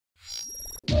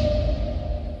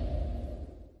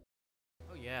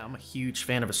Yeah, I'm a huge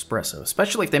fan of espresso,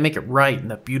 especially if they make it right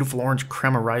and that beautiful orange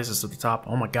crema rises to the top.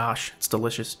 Oh my gosh, it's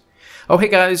delicious. Oh hey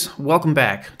guys, welcome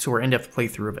back to our in-depth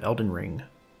playthrough of Elden Ring.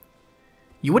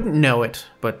 You wouldn't know it,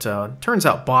 but turns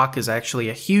out Bach is actually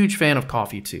a huge fan of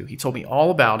coffee too. He told me all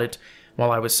about it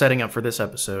while I was setting up for this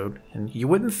episode, and you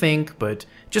wouldn't think, but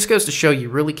it just goes to show you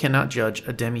really cannot judge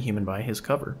a demi-human by his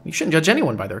cover. You shouldn't judge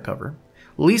anyone by their cover,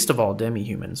 least of all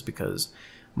demi-humans, because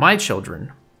my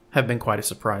children have been quite a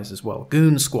surprise as well.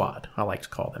 Goon Squad, I like to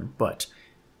call them. But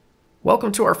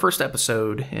welcome to our first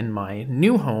episode in my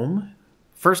new home.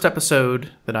 First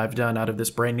episode that I've done out of this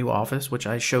brand new office, which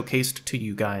I showcased to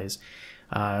you guys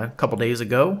a couple days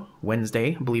ago,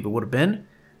 Wednesday, I believe it would have been.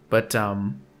 But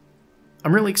I'm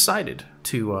really excited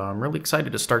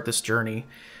to start this journey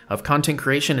of content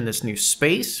creation in this new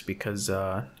space because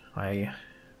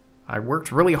I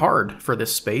worked really hard for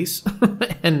this space,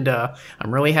 and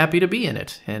I'm really happy to be in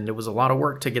it. And it was a lot of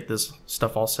work to get this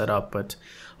stuff all set up, but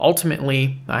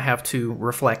ultimately I have to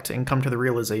reflect and come to the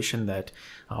realization that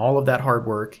all of that hard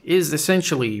work is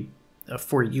essentially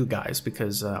for you guys,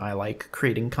 because I like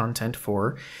creating content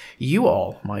for you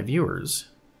all, my viewers.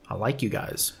 I like you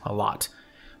guys a lot.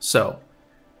 So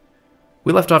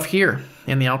we left off here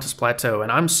in the Altus Plateau,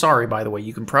 and I'm sorry, by the way,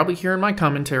 you can probably hear in my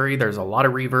commentary, there's a lot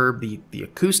of reverb. The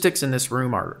acoustics in this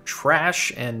room are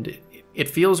trash, and it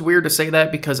feels weird to say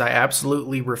that because I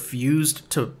absolutely refused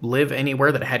to live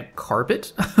anywhere that had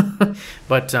carpet.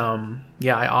 But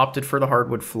yeah, I opted for the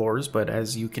hardwood floors, but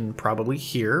as you can probably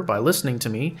hear by listening to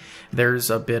me,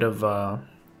 there's a bit of a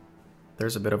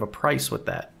price with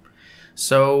that.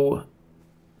 So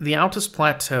the Altus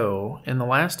Plateau, in the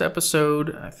last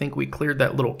episode, I think we cleared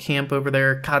that little camp over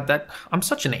there. God, I'm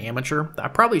such an amateur. I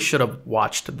probably should have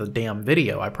watched the damn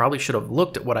video. I probably should have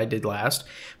looked at what I did last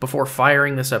before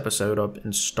firing this episode up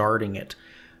and starting it.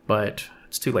 But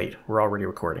it's too late. We're already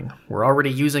recording. We're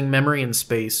already using memory and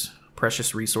space,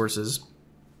 precious resources.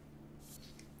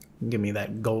 Give me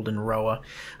that golden Roa.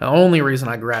 The only reason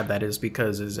I grabbed that is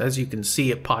because, as you can see,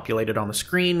 it populated on the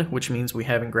screen, which means we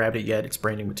haven't grabbed it yet. It's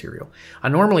brand new material. I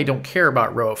normally don't care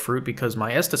about Roa fruit because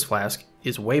my Estus flask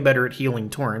is way better at healing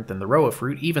Torrent than the Roa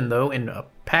fruit, even though in a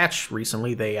patch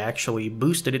recently they actually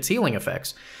boosted its healing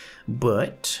effects.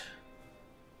 But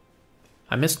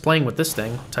I missed playing with this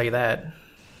thing, I'll tell you that.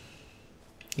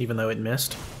 Even though it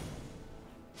missed.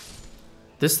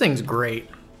 This thing's great.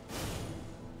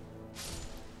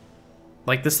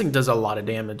 Like, this thing does a lot of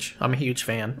damage. I'm a huge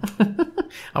fan.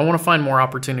 I want to find more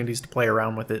opportunities to play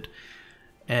around with it.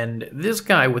 And this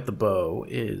guy with the bow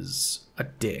is a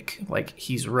dick. Like,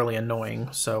 he's really annoying.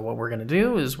 So what we're going to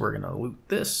do is we're going to loot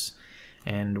this.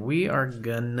 And we are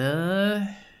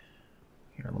gonna...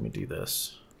 Here, let me do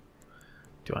this.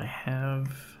 Do I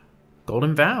have...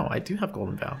 Golden Vow? I do have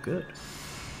Golden Vow. Good.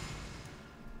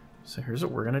 So here's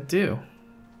what we're going to do.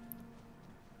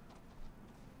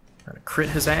 We're gonna crit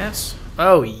his ass.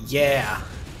 Oh, yeah.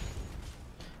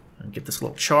 And get this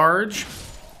little charge.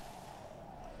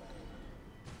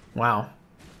 Wow.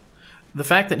 The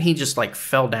fact that he just, like,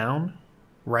 fell down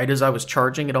right as I was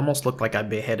charging, it almost looked like I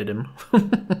beheaded him.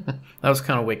 That was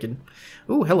kind of wicked.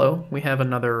 Ooh, hello. We have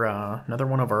another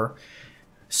one of our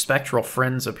spectral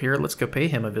friends up here. Let's go pay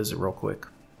him a visit real quick.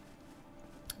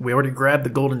 We already grabbed the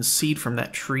golden seed from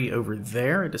that tree over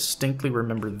there. I distinctly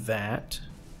remember that.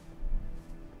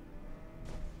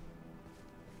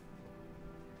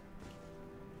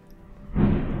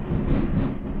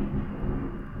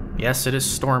 Yes, it is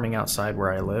storming outside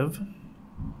where I live.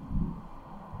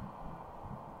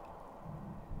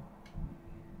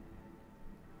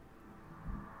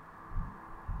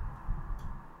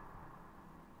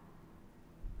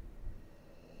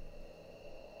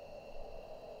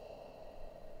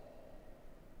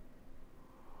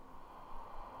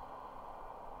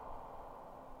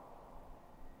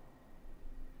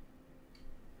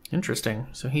 Interesting.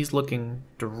 So he's looking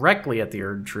directly at the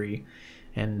Erd tree.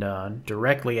 And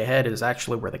directly ahead is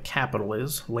actually where the capital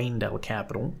is, Lanedale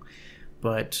Capital.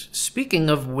 But speaking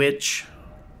of which,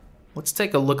 let's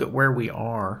take a look at where we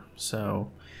are.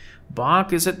 So,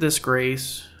 Bach is at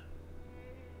Disgrace.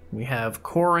 We have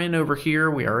Corin over here.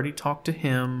 We already talked to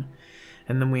him.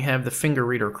 And then we have the Finger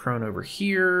Reader Crone over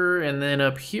here. And then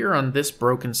up here on this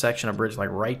broken section of bridge, like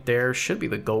right there, should be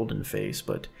the Golden Face.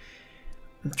 But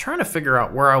I'm trying to figure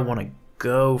out where I want to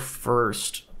go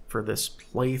first for this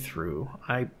playthrough.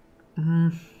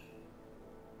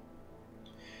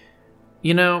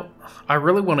 You know, I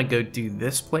really want to go do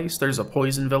this place. There's a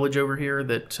poison village over here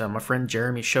that my friend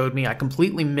Jeremy showed me. I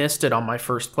completely missed it on my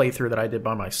first playthrough that I did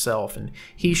by myself, and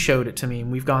he showed it to me,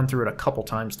 and we've gone through it a couple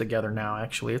times together now,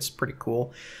 actually. It's pretty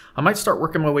cool. I might start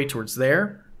working my way towards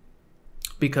there,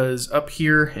 because up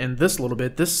here in this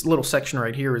little section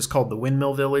right here is called the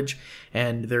Windmill Village,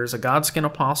 and there's a Godskin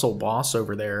Apostle boss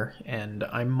over there, and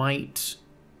I might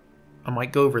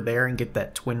go over there and get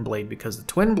that twin blade, because the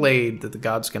twin blade that the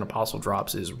Godskin Apostle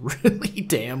drops is really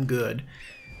damn good.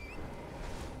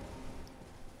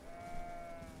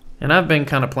 And I've been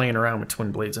kind of playing around with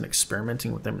twin blades and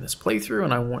experimenting with them in this playthrough,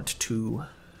 and I want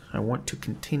to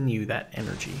continue that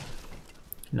energy.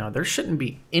 Now, there shouldn't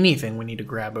be anything we need to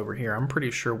grab over here. I'm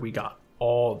pretty sure we got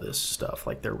all this stuff.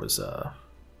 Like there was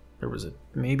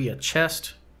maybe a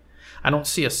chest. I don't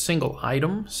see a single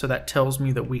item, so that tells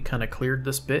me that we kind of cleared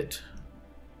this bit.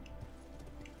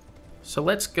 So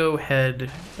let's go ahead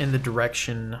in the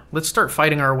direction. Let's start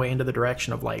fighting our way into the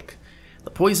direction of like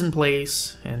the Poison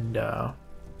Place and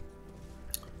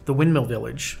the Windmill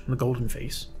Village, the Golden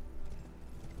Face,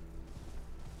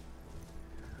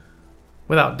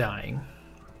 without dying.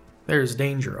 There's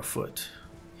danger afoot.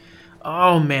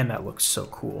 Oh man, that looks so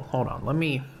cool. Hold on, let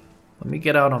me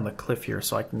get out on the cliff here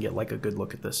so I can get like a good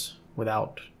look at this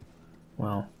without,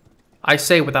 well, I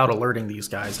say without alerting these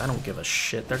guys. I don't give a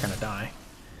shit. They're gonna die.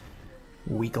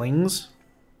 Weaklings.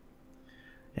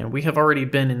 And we have already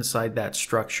been inside that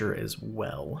structure as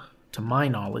well, to my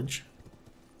knowledge.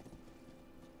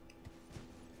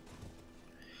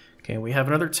 Okay, we have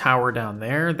another tower down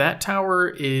there. That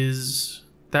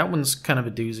one's kind of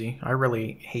a doozy. I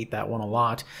really hate that one a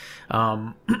lot.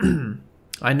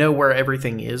 I know where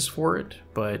everything is for it,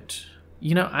 but,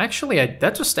 you know, actually,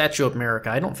 that's a Statue of America.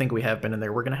 I don't think we have been in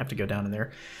there. We're going to have to go down in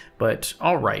there. But,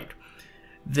 all right.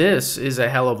 This is a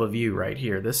hell of a view right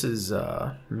here. This is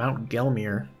Mount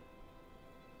Gelmir.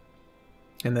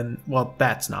 And then, well,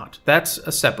 that's not. That's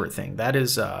a separate thing. That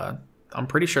is, I'm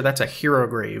pretty sure that's a hero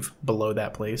grave below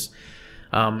that place.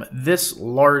 This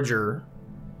larger,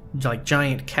 like,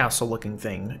 giant castle-looking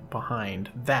thing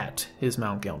behind, that is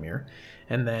Mount Gelmir.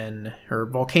 And then, or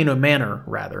Volcano Manor,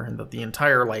 rather, and the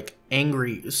entire, like,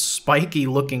 angry,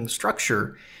 spiky-looking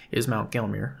structure is Mount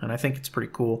Gelmir, and I think it's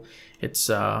pretty cool. It's,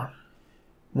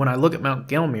 when I look at Mount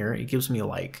Gelmir, it gives me,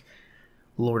 like,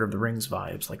 Lord of the Rings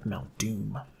vibes, like Mount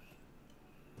Doom.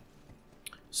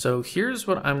 So here's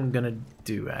what I'm gonna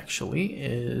do, actually,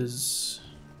 is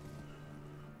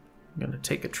I'm gonna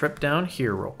take a trip down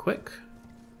here real quick.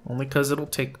 Only because it'll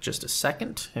take just a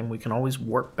second, and we can always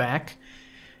warp back.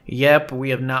 Yep,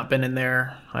 we have not been in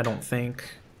there, I don't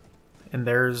think. And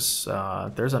there's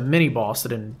a mini-boss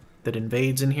that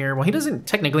invades in here. Well, he doesn't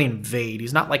technically invade.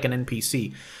 He's not like an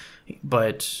NPC.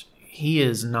 But he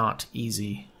is not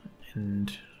easy,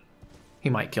 and he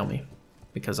might kill me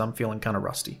because I'm feeling kind of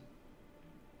rusty.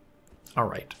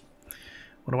 Alright.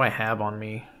 What do I have on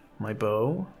me? My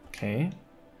bow. Okay.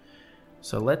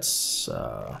 So let's...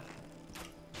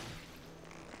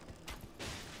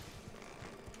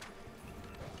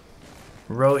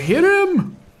 hit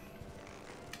him!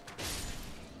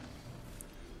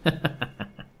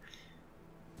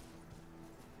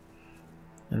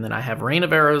 And then I have Rain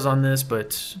of Arrows on this,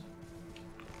 but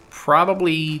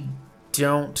probably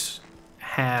don't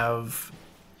have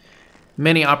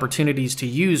many opportunities to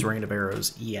use Rain of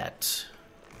Arrows yet.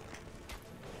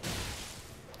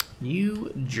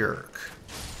 You jerk.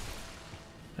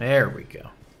 There we go.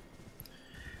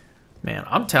 Man,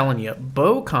 I'm telling you,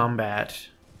 bow combat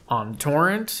on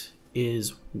Torrent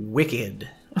is wicked.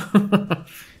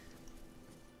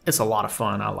 It's a lot of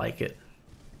fun. I like it.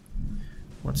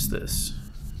 What's this?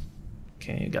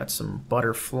 Okay, got some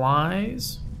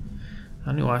butterflies.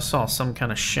 I knew I saw some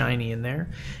kind of shiny in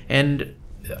there. And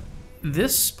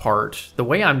this part, the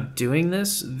way I'm doing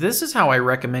this is how I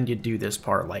recommend you do this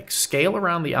part. Like, scale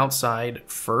around the outside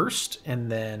first,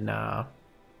 and then I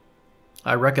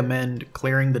recommend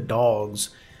clearing the dogs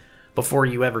before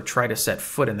you ever try to set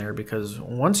foot in there, because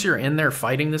once you're in there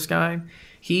fighting this guy,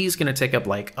 he's going to take up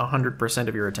like 100%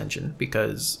 of your attention,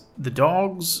 because the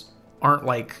dogs aren't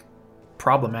like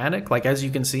problematic. Like, as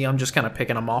you can see, I'm just kind of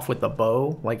picking them off with the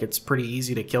bow. Like, it's pretty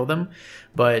easy to kill them.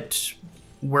 But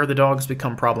where the dogs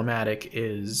become problematic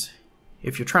is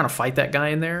if you're trying to fight that guy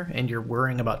in there and you're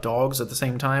worrying about dogs at the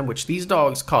same time, which these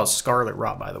dogs cause scarlet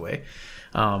rot, by the way,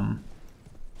 and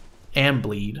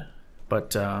bleed.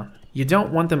 But you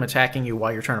don't want them attacking you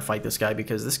while you're trying to fight this guy,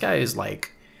 because this guy is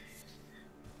like...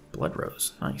 Blood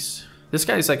Rose. Nice. This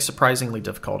guy is like surprisingly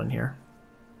difficult in here.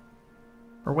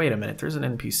 Or wait a minute, there's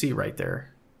an NPC right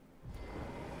there.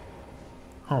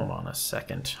 Hold on a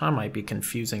second. I might be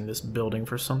confusing this building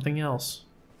for something else.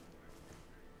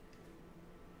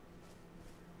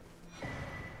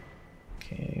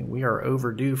 Okay, we are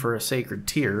overdue for a sacred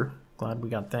tear. Glad we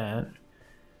got that.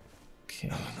 Okay.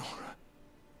 Eleanor,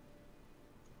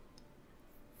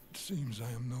 it seems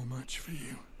I am no match for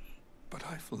you. but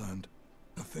I've learned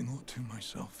a thing or two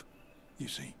myself. You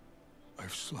see,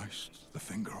 I've sliced the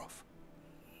finger off.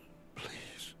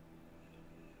 Please.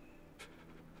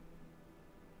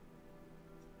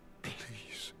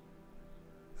 Please,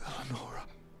 Eleonora.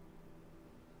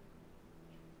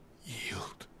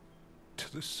 Yield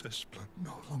to the cesspool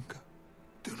no longer.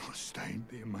 Do not stain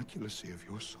the immaculacy of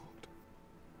your sword.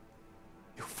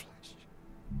 Your flesh.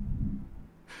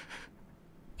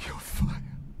 Your fire.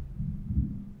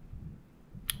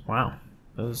 Wow.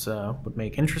 Those would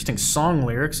make interesting song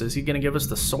lyrics. Is he going to give us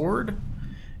the sword?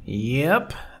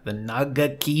 Yep. The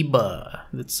nagakiba.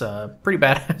 It's a pretty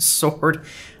badass sword.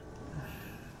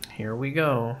 Here we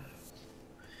go.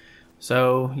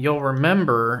 So, you'll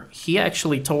remember, he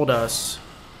actually told us...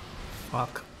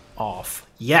 Fuck off.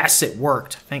 Yes, it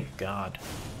worked. Thank God.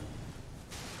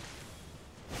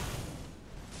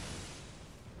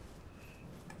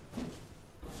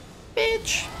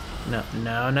 Bitch! No,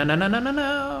 no, no, no, no, no, no,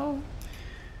 no.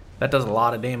 That does a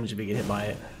lot of damage if you get hit by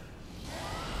it.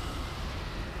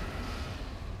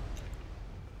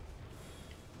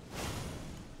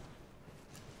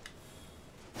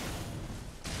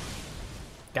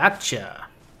 Gotcha.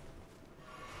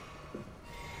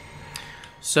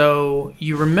 So,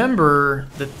 you remember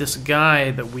that this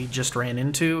guy that we just ran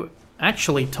into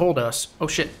actually told us... Oh,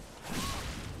 shit.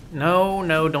 No,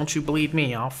 no, don't you believe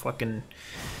me. I'll fucking...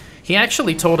 He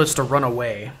actually told us to run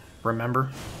away,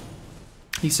 remember?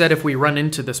 He said if we run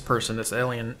into this person, this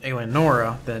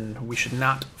Eleonora, then we should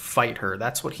not fight her.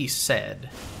 That's what he said.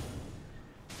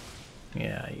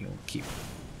 Yeah, you can keep...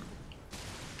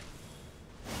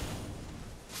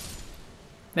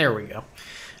 There we go.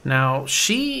 Now,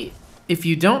 she... If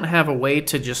you don't have a way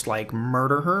to just, like,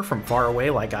 murder her from far away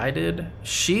like I did,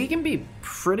 she can be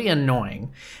pretty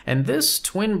annoying. And this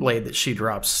twin blade that she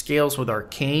drops scales with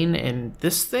arcane, and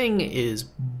this thing is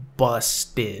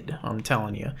busted, I'm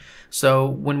telling you. So,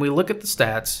 when we look at the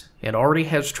stats, it already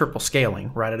has triple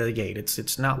scaling right out of the gate.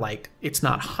 It's not like, it's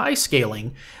not high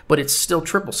scaling, but it's still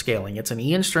triple scaling. It's an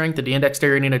E in strength, a D in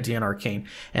dexterity, and a D in arcane.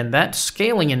 And that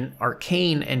scaling in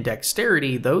arcane and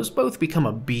dexterity, those both become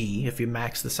a B if you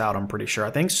max this out, I'm pretty sure. I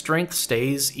think strength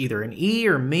stays either an E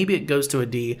or maybe it goes to a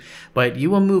D, but you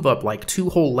will move up like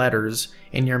 2 whole letters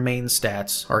in your main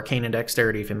stats, arcane and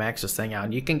dexterity, if you max this thing out.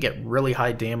 And you can get really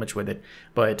high damage with it,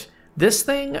 but this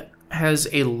thing has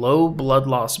a low blood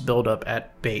loss buildup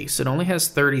at base. It only has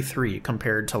 33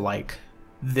 compared to like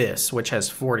this, which has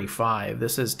 45.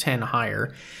 This is 10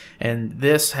 higher, and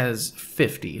this has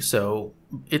 50. So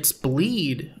its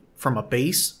bleed from a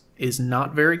base is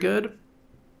not very good,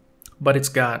 but it's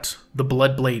got the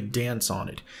Blood Blade Dance on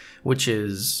it, which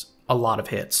is a lot of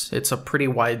hits. It's a pretty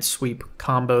wide sweep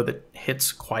combo that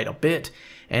hits quite a bit,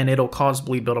 and it'll cause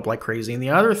bleed buildup like crazy. And the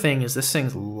other thing is this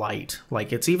thing's light.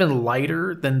 Like, it's even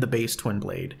lighter than the base Twin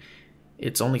Blade.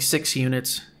 It's only 6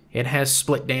 units. It has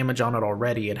split damage on it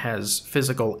already. It has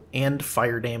physical and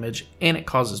fire damage, and it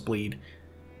causes bleed.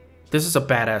 This is a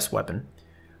badass weapon.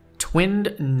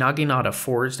 Twinned Naginata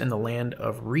forged in the land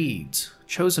of reeds.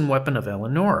 Chosen weapon of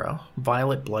Eleonora.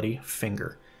 Violet Bloody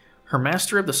Finger. Her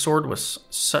mastery of the sword was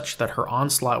such that her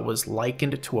onslaught was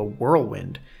likened to a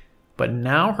whirlwind, but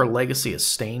now her legacy is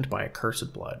stained by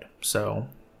accursed blood. So,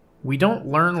 we don't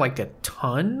learn, like, a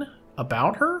ton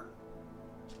about her.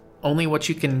 Only what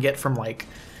you can get from, like,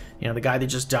 you know, the guy that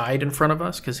just died in front of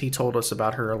us, because he told us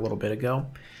about her a little bit ago.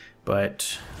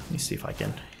 But, let me see if I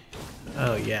can...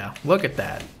 Oh, yeah. Look at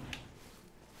that.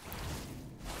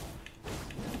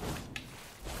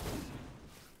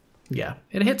 Yeah,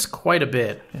 it hits quite a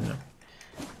bit. You know?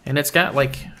 And it's got,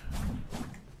 like...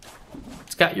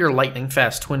 It's got your lightning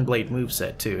fast twin blade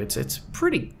moveset too. It's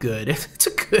pretty good. It's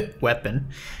a good weapon.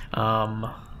 Let's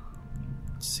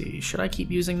see. Should I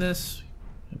keep using this?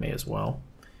 I may as well.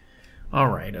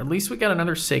 Alright, at least we got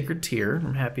another sacred tier.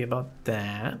 I'm happy about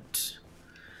that.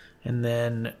 And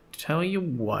then, tell you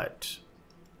what.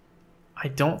 I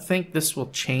don't think this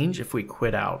will change if we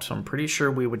quit out. I'm pretty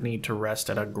sure we would need to rest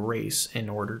at a grace in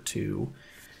order to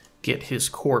get his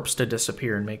corpse to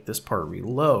disappear and make this part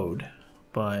reload.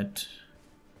 But...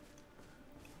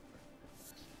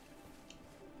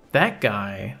 that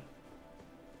guy,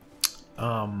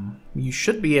 you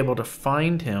should be able to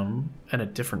find him at a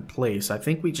different place. I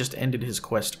think we just ended his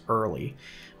quest early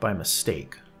by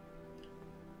mistake.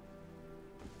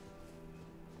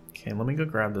 Okay, let me go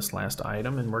grab this last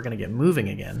item, and we're going to get moving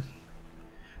again.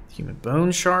 Human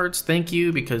bone shards, thank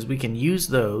you, because we can use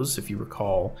those, if you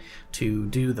recall, to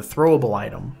do the throwable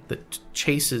item that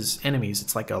chases enemies.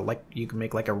 It's like you can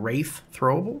make like a wraith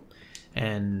throwable,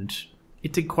 and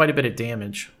it did quite a bit of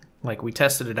damage. Like, we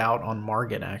tested it out on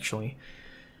Margit, actually.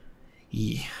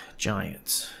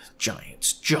 Giants.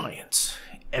 Giants, giants.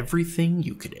 Everything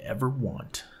you could ever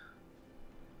want.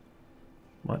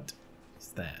 What is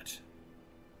that?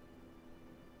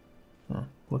 Oh,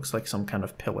 looks like some kind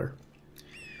of pillar.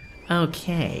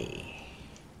 Okay.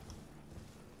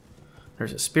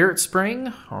 There's a spirit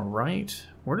spring. Alright.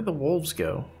 Where did the wolves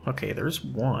go? Okay, there's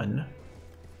one.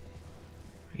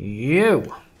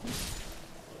 You!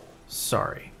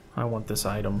 Sorry. I want this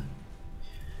item.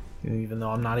 Even though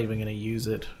I'm not even going to use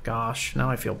it. Gosh, now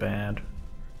I feel bad.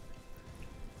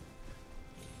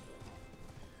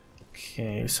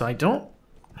 Okay, so I don't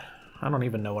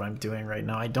even know what I'm doing right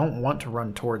now. I don't want to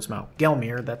run towards Mount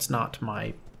Gelmir. That's not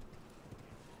my...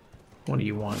 What do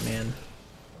you want, man?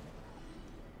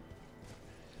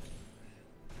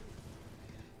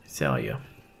 I tell you.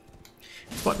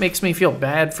 What makes me feel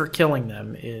bad for killing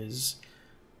them is,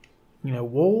 you know,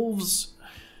 wolves...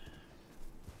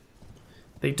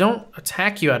 They don't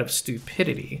attack you out of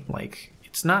stupidity. Like,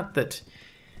 it's not that...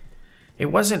 It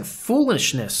wasn't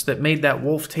foolishness that made that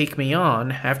wolf take me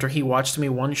on after he watched me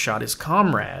one-shot his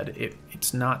comrade.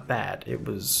 It's not that. It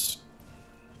was,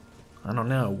 I don't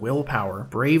know, willpower,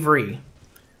 bravery,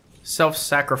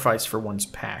 self-sacrifice for one's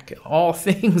pack. All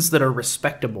things that are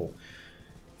respectable.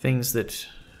 Things that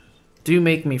do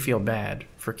make me feel bad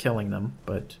for killing them,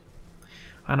 but...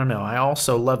 I don't know. I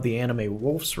also love the anime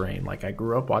Wolf's Rain. Like, I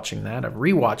grew up watching that. I've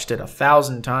rewatched it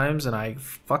 1,000 times, and I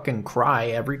fucking cry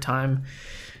every time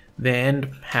the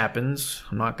end happens.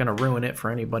 I'm not going to ruin it for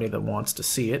anybody that wants to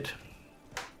see it.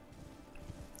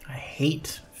 I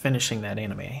hate finishing that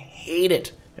anime. I hate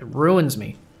it. It ruins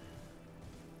me.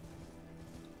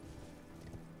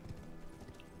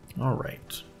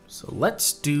 Alright. So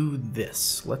let's do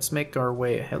this. Let's make our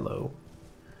way... Hello.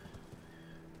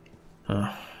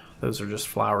 Those are just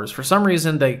flowers. For some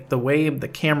reason, the way the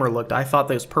camera looked, I thought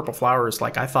those purple flowers,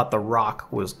 like I thought the rock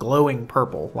was glowing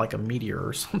purple, like a meteor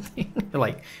or something. It,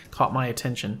 like, caught my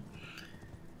attention.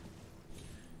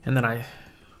 And then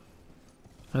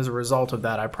as a result of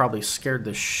that, I probably scared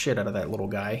the shit out of that little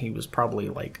guy. He was probably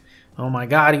like, oh my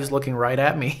god, he's looking right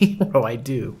at me. What do I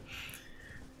do?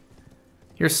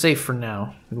 You're safe for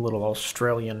now, you little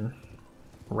Australian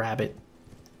rabbit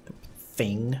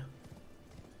thing.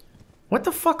 What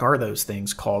the fuck are those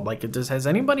things called? Like, has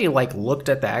anybody, like, looked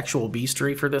at the actual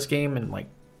bestiary for this game and, like,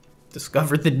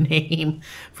 discovered the name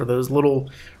for those little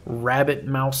rabbit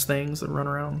mouse things that run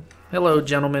around? Hello,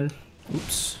 gentlemen.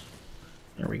 Oops.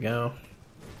 There we go.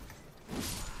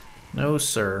 No,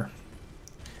 sir.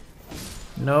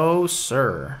 No,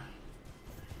 sir.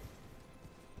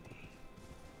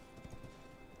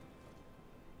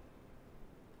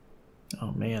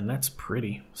 Oh man, that's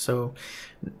pretty. So,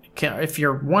 if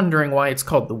you're wondering why it's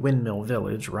called the Windmill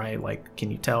Village, right? Like, can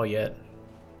you tell yet?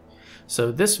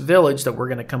 So this village that we're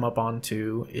going to come up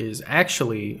onto is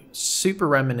actually super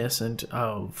reminiscent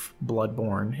of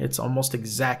Bloodborne. It's almost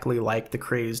exactly like the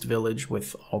crazed village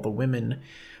with all the women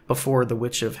before the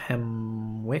Witch of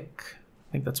Hemwick.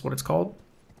 I think that's what it's called.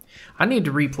 I need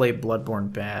to replay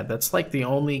Bloodborne bad. That's like the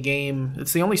only game,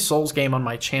 it's the only Souls game on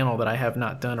my channel that I have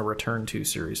not done a return to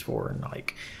series for. And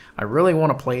like, I really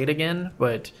want to play it again,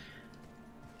 but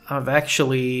I've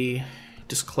actually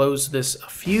disclosed this a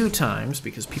few times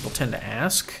because people tend to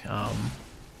ask.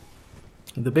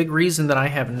 The big reason that I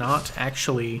have not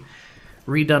actually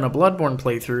redone a Bloodborne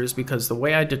playthrough is because the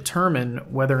way I determine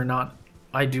whether or not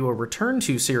I do a return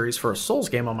to series for a Souls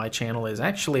game on my channel is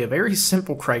actually a very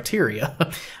simple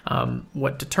criteria.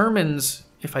 What determines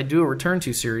if I do a return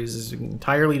to series is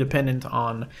entirely dependent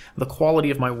on the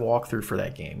quality of my walkthrough for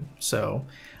that game. So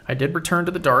I did Return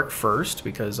to the Dark first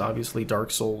because obviously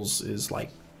Dark Souls is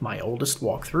like my oldest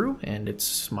walkthrough and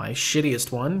it's my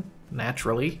shittiest one,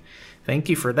 naturally. Thank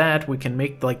you for that. We can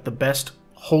make like the best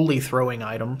holy throwing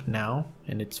item now,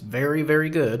 and it's very, very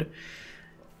good.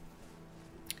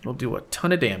 It'll do a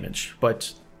ton of damage,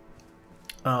 but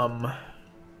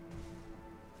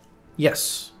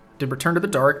yes, did Return to the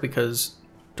Dark because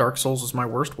Dark Souls was my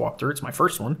worst walkthrough. It's my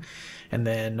first one, and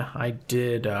then I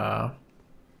did Return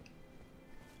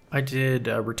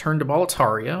to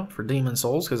Boletaria for Demon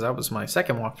Souls because that was my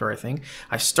second walkthrough. I think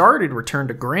I started Return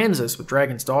to Granzis with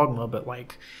Dragon's Dogma, but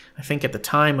like I think at the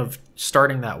time of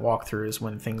starting that walkthrough is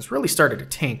when things really started to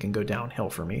tank and go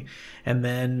downhill for me, and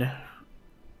then.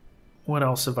 What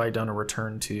else have I done a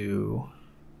return to?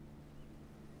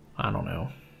 I don't know.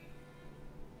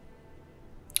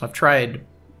 I've tried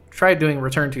doing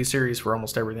return to series for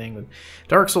almost everything. But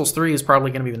Dark Souls 3 is probably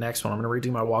going to be the next one. I'm going to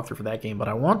redo my walkthrough for that game. But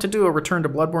I want to do a return to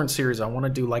Bloodborne series. I want to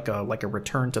do like a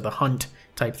return to the hunt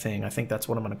type thing. I think that's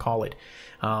what I'm going to call it.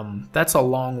 That's a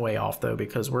long way off though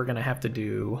because we're going to have to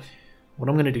do. what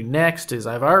I'm going to do next is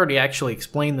I've already actually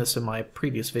explained this in my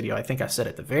previous video. I think I said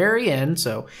at the very end,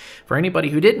 so for anybody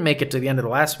who didn't make it to the end of the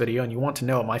last video and you want to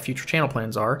know what my future channel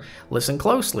plans are, listen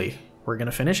closely. We're going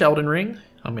to finish Elden Ring,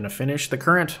 I'm going to finish the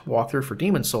current walkthrough for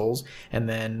Demon Souls, and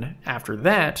then after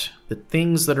that, the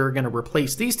things that are going to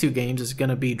replace these two games is going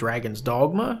to be Dragon's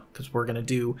Dogma, because we're going to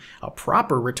do a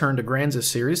proper Return to Granza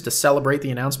series to celebrate the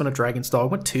announcement of Dragon's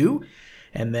Dogma 2,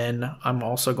 and then I'm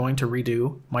also going to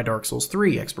redo my Dark Souls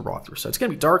 3 expert walkthrough. So it's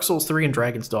going to be Dark Souls 3 and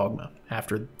Dragon's Dogma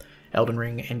after Elden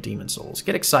Ring and Demon Souls.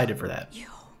 Get excited for that. You,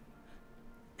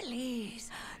 please,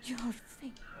 your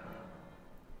finger.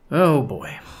 Oh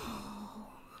boy. Oh,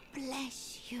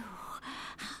 bless you.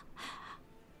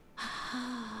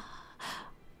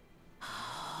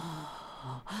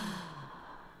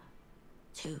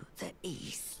 To the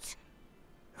east,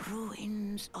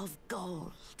 ruins of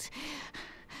gold.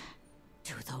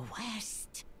 To the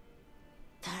west,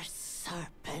 the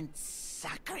serpent's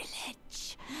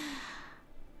sacrilege.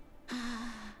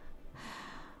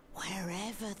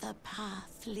 Wherever the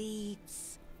path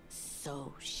leads,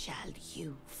 so shall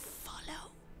you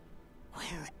follow.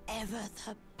 Wherever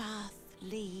the path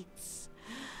leads,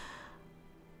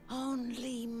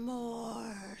 only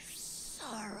more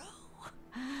sorrow.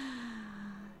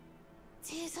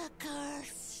 'Tis a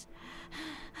curse.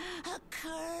 A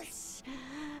curse.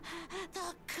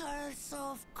 The curse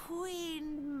of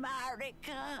Queen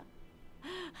Marika.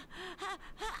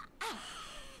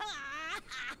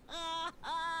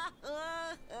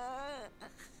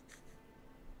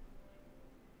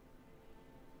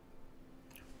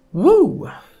 Woo!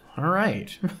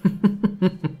 Alright.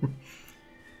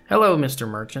 Hello, Mr.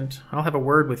 Merchant. I'll have a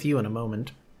word with you in a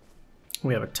moment.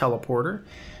 We have a teleporter.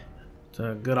 It's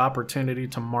a good opportunity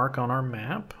to mark on our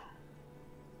map.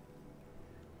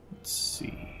 Let's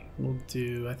see. We'll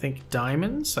do, I think,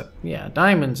 diamonds? Yeah,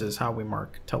 diamonds is how we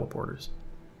mark teleporters.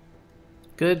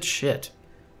 Good shit.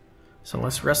 So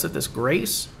let's rest at this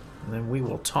grace, and then we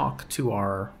will talk to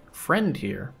our friend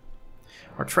here.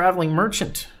 Our traveling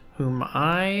merchant, whom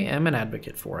I am an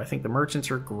advocate for. I think the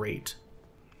merchants are great.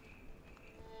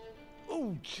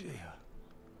 Oh, dear.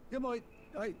 Yeah,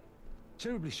 I'm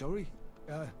terribly sorry.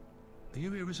 Are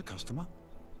you here as a customer?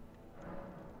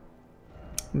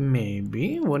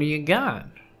 Maybe. What do you got?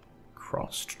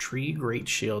 Crossed tree, great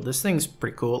shield. This thing's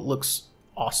pretty cool. It looks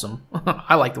awesome.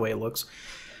 I like the way it looks.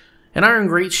 An iron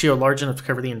great shield large enough to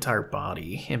cover the entire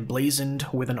body, emblazoned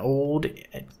with an old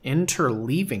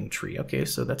interleaving tree. Okay,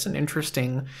 so that's an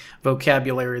interesting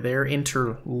vocabulary there.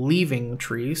 Interleaving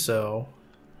tree, so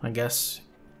I guess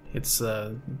it's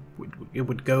it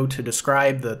would go to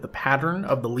describe the pattern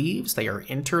of the leaves. They are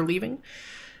interleaving.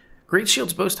 Great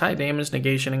shields boast high damage,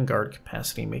 negation, and guard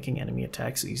capacity, making enemy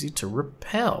attacks easy to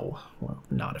repel. Well,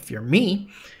 not if you're me.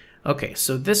 Okay,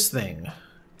 so this thing.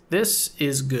 This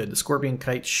is good. The Scorpion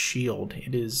Kite Shield.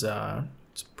 It is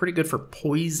it's pretty good for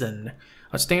poison.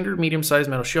 A standard medium-sized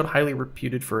metal shield, highly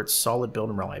reputed for its solid build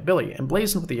and reliability.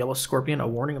 Emblazoned with the yellow scorpion, a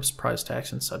warning of surprise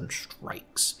attacks and sudden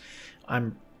strikes.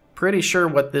 I'm pretty sure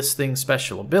what this thing's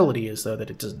special ability is, though, that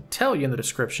it doesn't tell you in the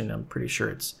description. I'm pretty sure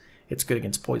it's good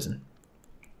against poison.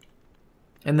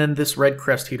 And then this red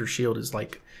crest heater shield is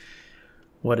like,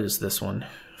 what is this one?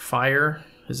 Fire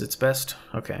is its best?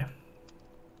 Okay.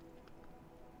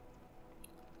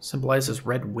 Symbolizes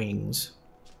red wings.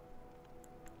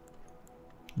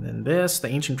 And then this, the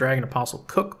Ancient Dragon Apostle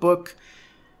Cookbook.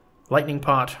 Lightning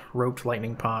Pot, Roped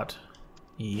Lightning Pot.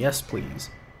 Yes,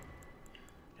 please.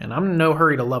 And I'm in no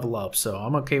hurry to level up, so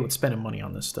I'm okay with spending money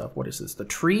on this stuff. What is this? The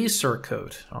Tree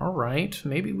Surcoat. Alright,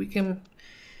 maybe we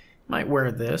might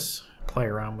wear this. Play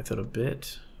around with it a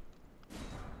bit.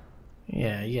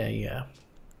 Yeah.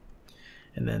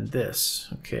 And then this.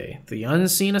 Okay, the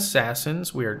Unseen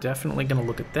Assassins. We are definitely going to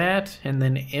look at that. And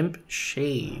then Imp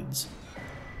Shades.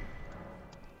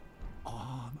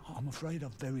 I'm afraid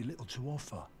I've very little to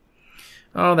offer.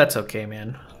 Oh, that's okay,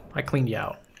 man. I cleaned you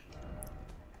out.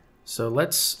 So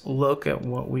let's look at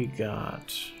what we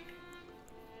got.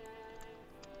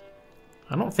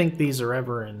 I don't think these are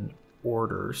ever in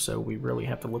order, so we really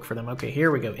have to look for them. Okay,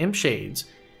 here we go. Imp Shades.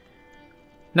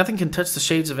 Nothing can touch the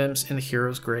shades of imps in the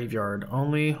hero's graveyard.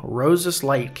 Only Rose's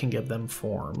light can give them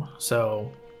form.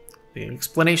 So the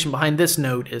explanation behind this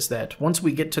note is that once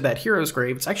we get to that hero's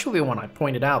grave, it's actually the one I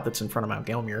pointed out that's in front of Mount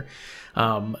Gelmir.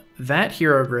 That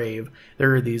hero grave,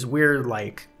 there are these weird,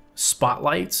 like,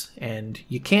 spotlights, and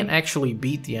you can't actually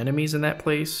beat the enemies in that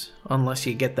place unless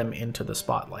you get them into the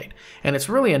spotlight. And it's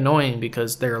really annoying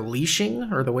because their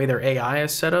leashing, or the way their AI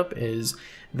is set up, is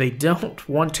they don't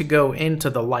want to go into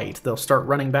the light. They'll start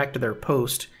running back to their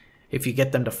post if you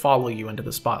get them to follow you into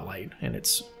the spotlight, and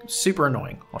it's super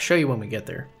annoying. I'll show you when we get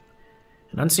there.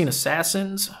 And unseen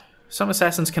assassins. Some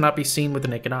assassins cannot be seen with the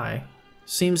naked eye.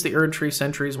 Seems the Erd Tree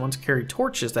sentries once carried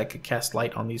torches that could cast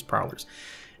light on these prowlers.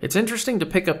 It's interesting to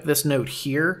pick up this note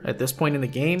here at this point in the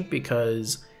game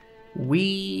because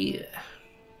we're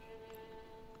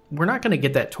not going to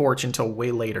get that torch until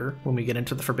way later when we get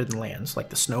into the Forbidden Lands, like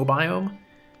the snow biome.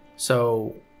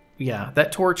 So, yeah,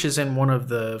 that torch is in one of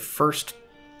the first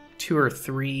 2 or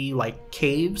 3, like,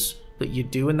 caves that you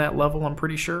do in that level, I'm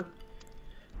pretty sure.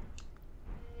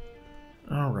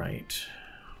 Alright.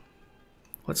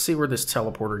 Let's see where this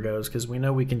teleporter goes, because we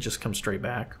know we can just come straight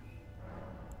back.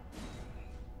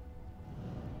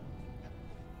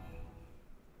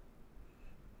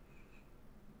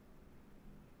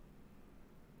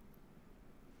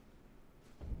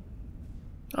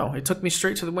 Oh, it took me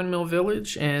straight to the Windmill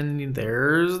Village, and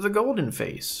there's the golden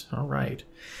face. All right.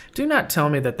 Do not tell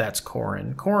me that that's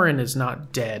Corrin. Corrin is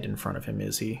not dead in front of him,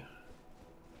 is he?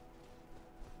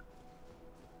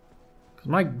 Because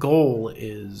my goal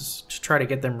is to try to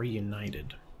get them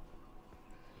reunited.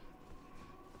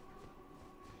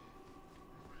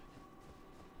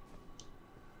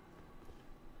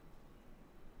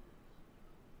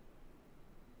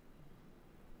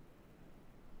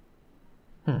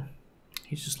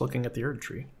 He's just looking at the Erd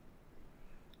Tree.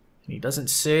 And he doesn't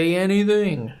say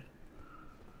anything.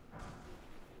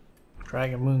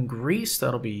 Dragon Moon Grease,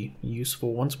 that'll be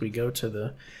useful once we go to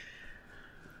the...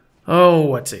 Oh,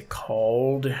 what's it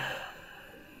called?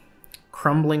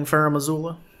 Crumbling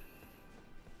Faramazula?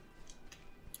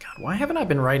 God, why haven't I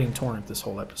been writing Torrent this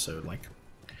whole episode? Like,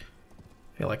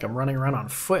 I feel like I'm running around on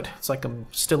foot. It's like I'm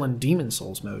still in Demon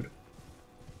Souls mode.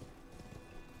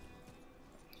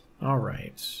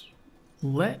 Alright.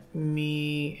 Let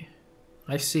me...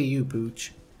 I see you,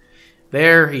 Pooch.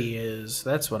 There he is.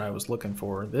 That's what I was looking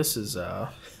for. This is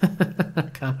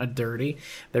kind of dirty.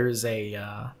 There's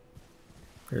a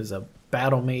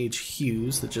battle mage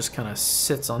Hughes that just kind of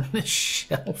sits on this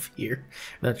shelf here.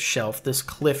 That shelf, this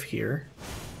cliff here.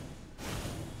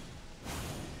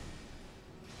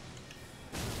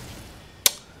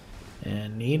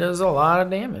 And he does a lot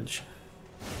of damage.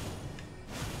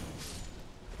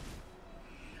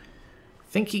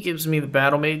 I think he gives me the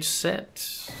Battle Mage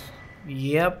set.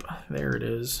 Yep, there it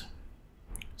is.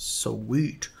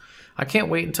 Sweet. I can't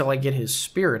wait until I get his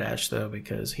Spirit Ash, though,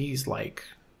 because he's like...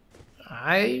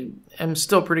 I am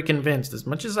still pretty convinced. As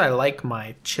much as I like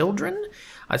my children,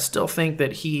 I still think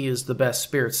that he is the best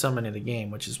spirit summon in the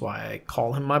game, which is why I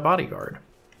call him my bodyguard.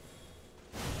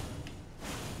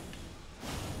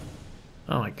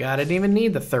 Oh my god, I didn't even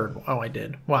need the third one. Oh, I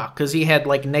did. Wow, because he had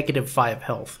like -5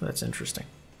 health. That's interesting.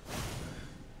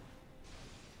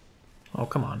 Oh,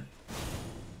 come on.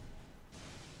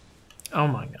 Oh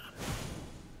my god.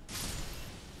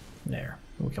 There.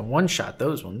 We can one-shot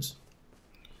those ones.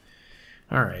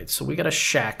 Alright, so we got a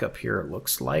shack up here, it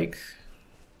looks like.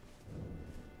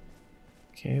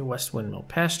 Okay, West Windmill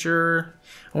Pasture.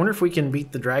 I wonder if we can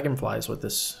beat the dragonflies with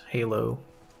this halo.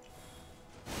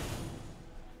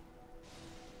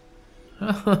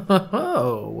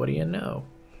 Oh, what do you know?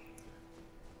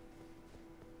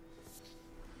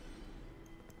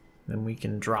 Then we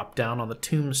can drop down on the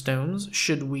tombstones,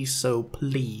 should we so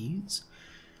please.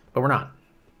 But we're not.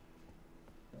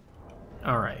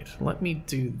 Alright, let me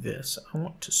do this. I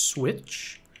want to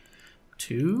switch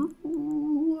to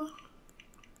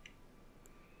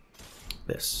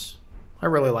this. I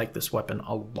really like this weapon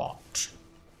a lot.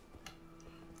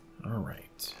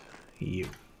 Alright, you.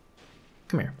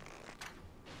 Come here.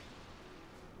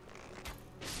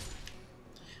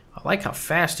 I like how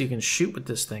fast you can shoot with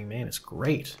this thing, man. It's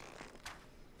great.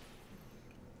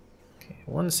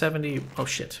 170, oh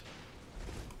shit.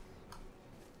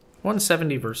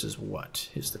 170 versus what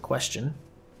is the question?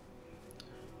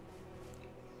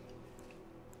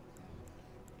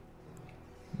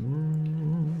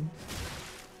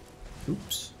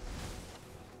 Oops.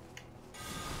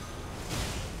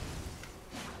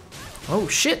 Oh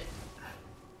shit!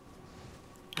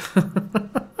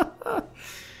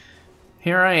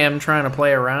 Here I am trying to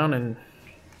play around and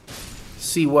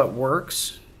see what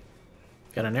works.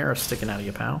 Got an arrow sticking out of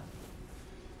you, pal.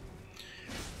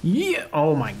 Yeah!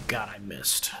 Oh my god, I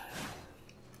missed.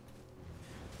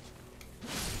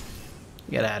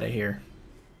 Get out of here.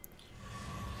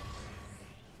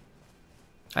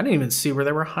 I didn't even see where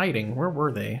they were hiding. Where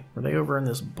were they? Were they over in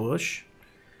this bush?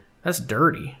 That's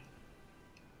dirty.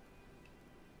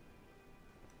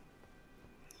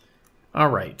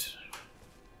 Alright.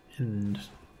 And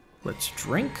let's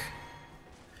drink.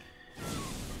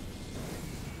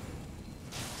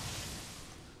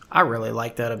 I really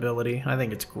like that ability. I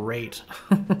think it's great.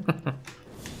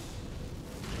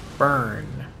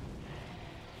 Burn.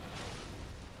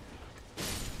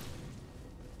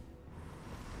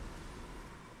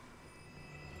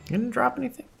 You didn't drop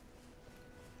anything?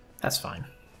 That's fine.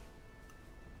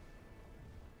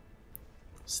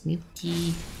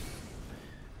 Sneaky.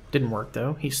 Didn't work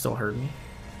though. He still heard me.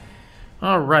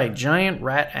 Alright, giant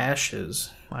rat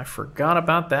ashes. I forgot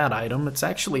about that item. It's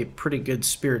actually a pretty good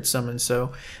spirit summon,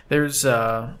 so there's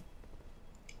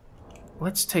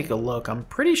let's take a look. I'm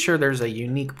pretty sure there's a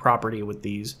unique property with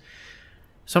these.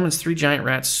 Summons 3 giant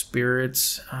rat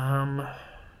spirits.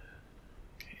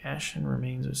 Ashen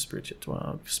remains of spirits at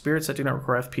 12. Spirits that do not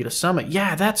require FP to summon.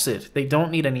 Yeah, that's it. They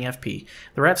don't need any FP.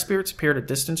 The rat spirits appear at a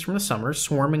distance from the summoners,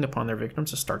 swarming upon their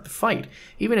victims to start the fight.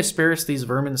 Even as spirits, these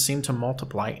vermin seem to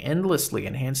multiply endlessly.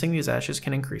 Enhancing these ashes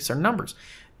can increase their numbers.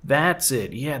 That's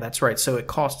it. Yeah, that's right. So it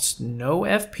costs no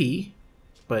FP,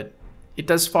 but it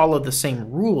does follow the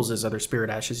same rules as other spirit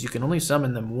ashes. You can only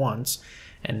summon them once,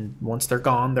 and once they're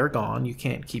gone, they're gone. You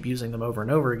can't keep using them over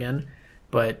and over again.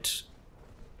 But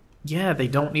yeah, they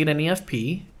don't need any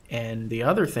FP, and the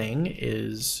other thing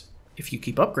is, if you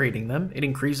keep upgrading them, it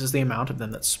increases the amount of them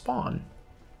that spawn.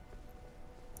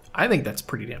 I think that's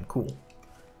pretty damn cool.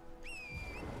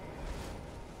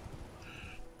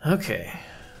 Okay,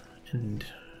 and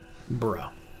bruh.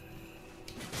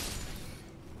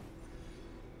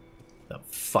 The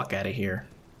fuck out of here,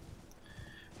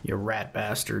 you rat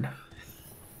bastard.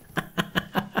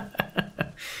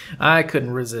 I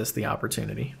couldn't resist the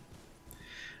opportunity.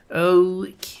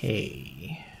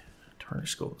 Okay.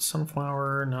 Tarnished gold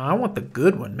sunflower. No, I want the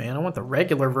good one, man. I want the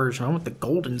regular version. I want the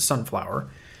golden sunflower.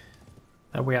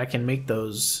 That way I can make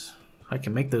those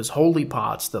holy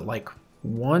pots that like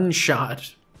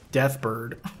one-shot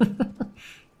Deathbird.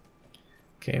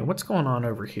 Okay, what's going on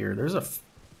over here?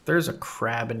 There's a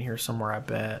crab in here somewhere, I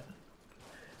bet.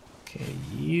 Okay,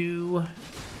 you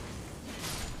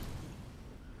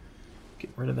get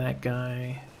rid of that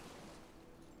guy.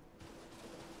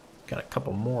 Got a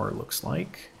couple more, it looks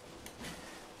like.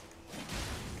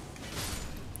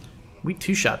 We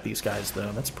two-shot these guys,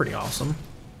 though. That's pretty awesome.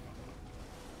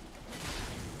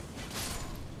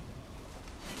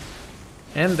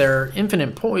 And their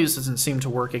infinite poise doesn't seem to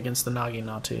work against the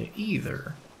Naginata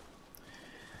either.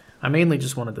 I mainly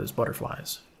just wanted those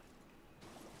butterflies.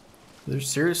 There's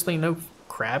seriously no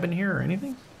crab in here or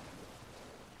anything?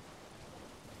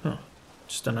 Huh.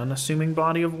 Just an unassuming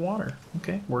body of water.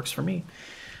 Okay, works for me.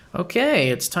 Okay,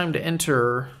 it's time to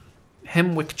enter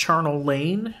Hemwick Charnel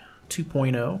Lane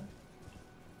 2.0.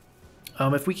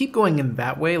 If we keep going in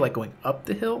that way, like going up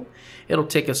the hill, it'll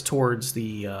take us towards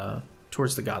the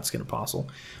Godskin Apostle.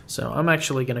 So I'm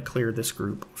actually going to clear this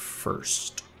group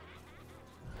first.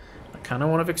 I kind of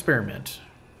want to experiment.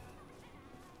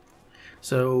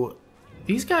 So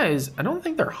these guys, I don't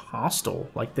think they're hostile.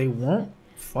 Like, they won't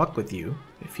fuck with you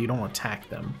if you don't attack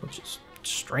them, which is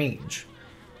strange.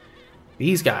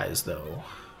 These guys, though,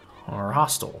 are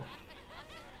hostile.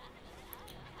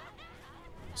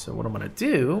 So what I'm going to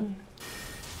do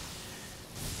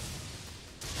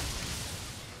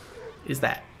is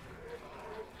that.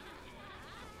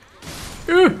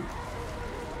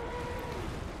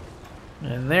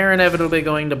 And they're inevitably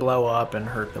going to blow up and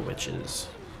hurt the witches.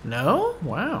 No?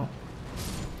 Wow.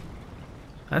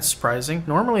 That's surprising.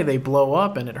 Normally they blow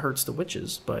up and it hurts the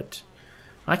witches, but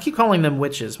I keep calling them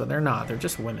witches, but they're not. They're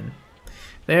just women.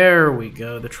 There we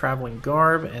go. The traveling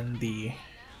garb and the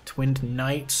twinned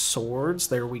knight swords.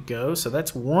 There we go. So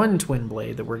that's one twin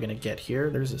blade that we're going to get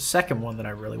here. There's a second one that I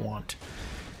really want.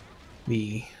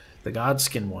 The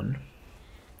Godskin one.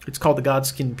 It's called the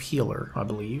Godskin Peeler, I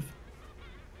believe.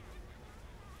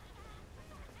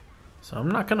 So I'm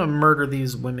not going to murder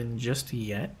these women just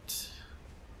yet.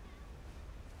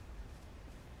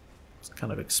 Let's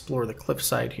kind of explore the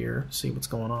cliffside here, see what's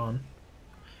going on.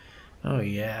 Oh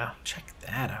yeah, check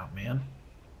that out, man.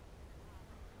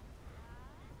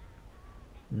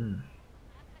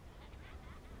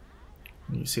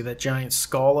 You see that giant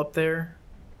skull up there?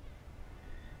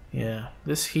 Yeah,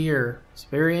 this here is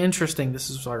very interesting.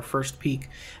 This is our first peek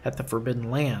at the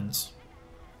Forbidden Lands.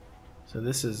 So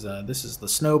this is the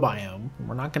snow biome.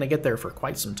 We're not going to get there for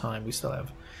quite some time. We still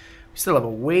have a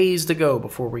ways to go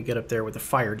before we get up there with the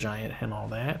fire giant and all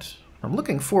that. I'm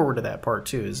looking forward to that part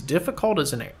too. As difficult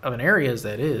as an area as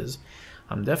that is,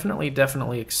 I'm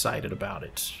definitely excited about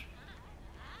it.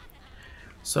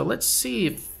 So let's see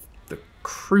if the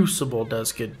crucible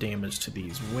does get damage to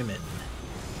these women.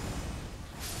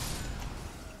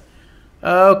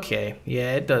 Okay,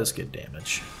 yeah, it does get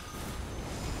damage.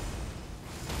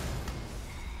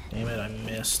 Damn it, I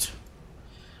missed.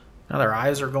 Now their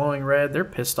eyes are glowing red. They're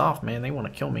pissed off, man. They want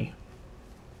to kill me.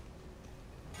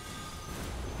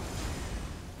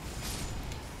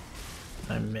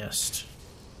 I missed.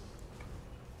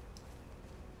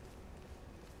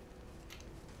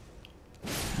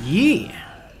 Yeah.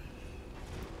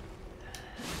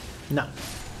 No.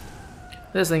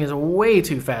 This thing is way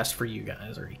too fast for you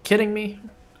guys. Are you kidding me?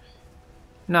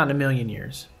 Not in a million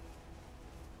years.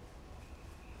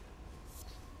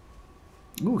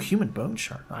 Ooh, human bone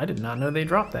shard. I did not know they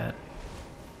dropped that.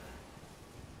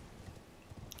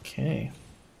 Okay.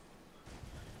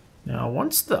 Now,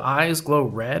 once the eyes glow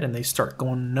red and they start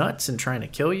going nuts and trying to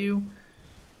kill you,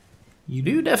 you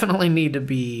do definitely need to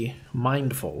be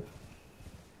mindful.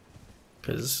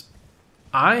 Because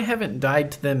I haven't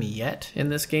died to them yet in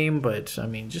this game, but, I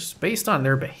mean, just based on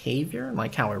their behavior and,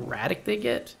 like, how erratic they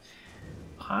get,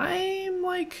 I'm,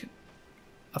 like,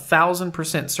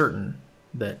 1000% certain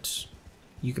that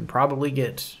you can probably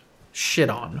get shit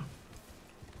on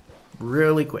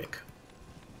really quick.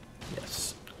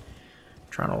 Yes.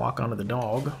 Trying to lock onto the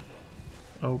dog.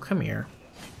 Oh, come here.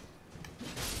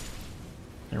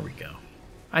 There we go.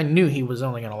 I knew he was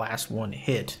only going to last one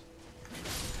hit.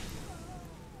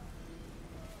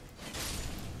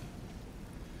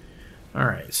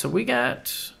 Alright, so we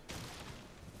got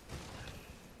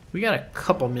a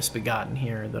couple misbegotten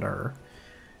here that are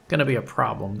going to be a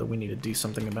problem that we need to do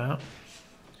something about.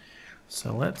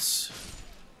 So let's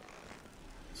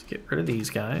get rid of these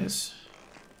guys.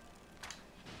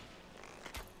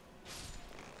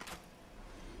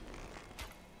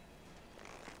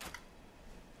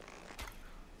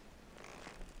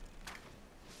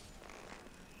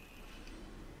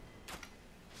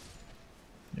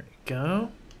 There we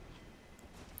go.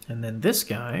 And then this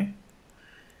guy,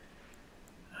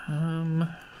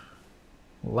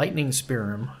 lightning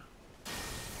spear him.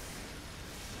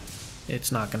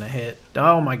 It's not gonna hit.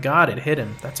 Oh my god, it hit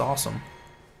him. That's awesome.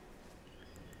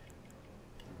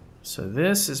 So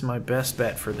this is my best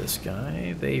bet for this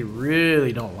guy. They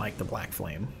really don't like the black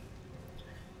flame.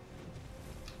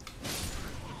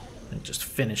 And just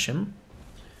finish him.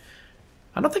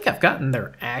 I don't think I've gotten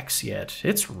their axe yet.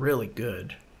 It's really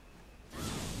good.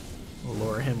 We'll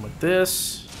lure him with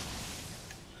this.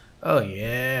 Oh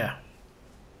yeah.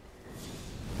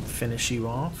 Finish you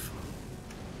off.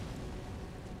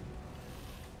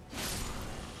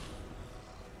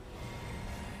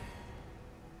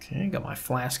 Okay, got my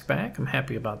flask back. I'm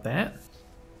happy about that.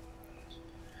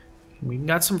 We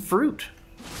got some fruit.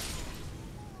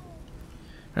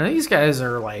 Now these guys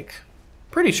are like,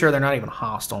 pretty sure they're not even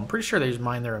hostile. I'm pretty sure they just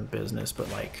mind their own business, but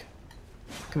like,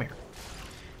 come here.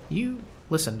 You,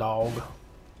 listen, dog.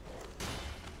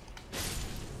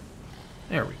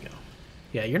 There we go.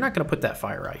 Yeah, you're not going to put that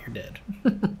fire out. You're dead.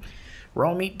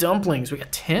 Raw meat dumplings. We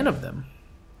got 10 of them.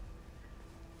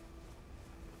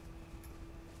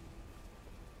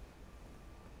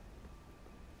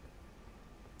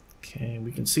 Okay,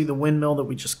 we can see the windmill that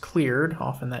we just cleared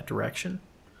off in that direction.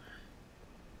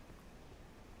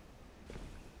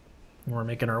 We're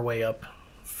making our way up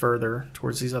further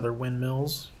towards these other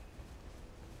windmills.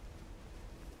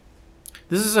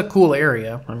 This is a cool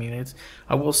area. I mean,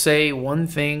 I will say one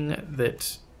thing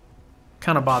that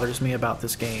kind of bothers me about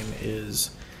this game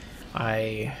is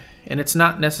and it's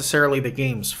not necessarily the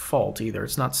game's fault either.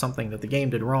 It's not something that the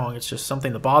game did wrong. It's just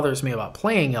something that bothers me about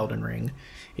playing Elden Ring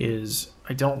is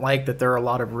I don't like that there are a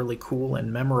lot of really cool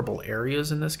and memorable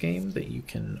areas in this game that you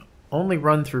can only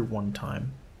run through one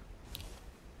time.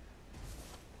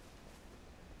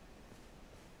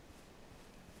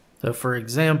 So, for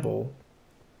example,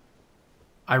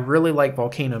 I really like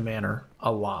Volcano Manor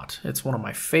a lot. It's one of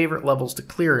my favorite levels to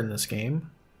clear in this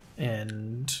game,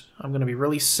 and I'm going to be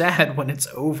really sad when it's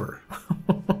over.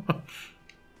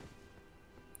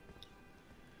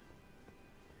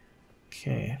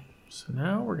 Okay, so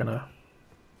now we're going to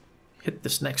hit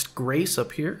this next Grace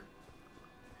up here.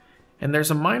 And there's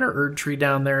a minor Erd Tree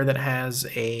down there that has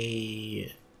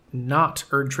a not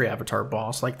Erd Tree Avatar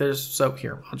boss. Like there's, so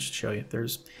here, I'll just show you.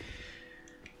 There's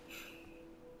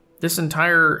this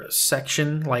entire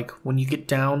section, like when you get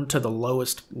down to the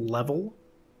lowest level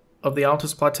of the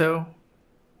Altus Plateau,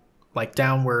 like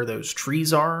down where those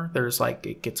trees are, there's like,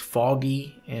 it gets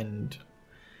foggy and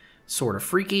sort of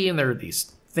freaky, and there are these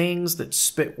things that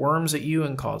spit worms at you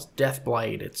and cause death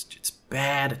blight. It's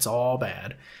bad, it's all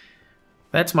bad.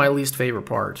 That's my least favorite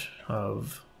part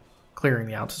of clearing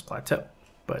the Altus Plateau.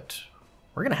 But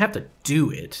we're gonna have to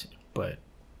do it, but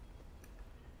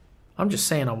I'm just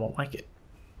saying I won't like it.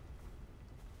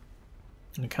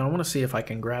 I kind of want to see if I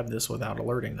can grab this without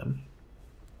alerting them.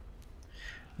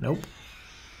 Nope.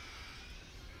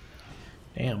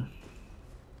 Damn.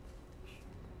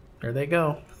 There they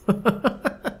go.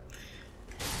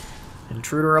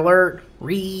 Intruder alert.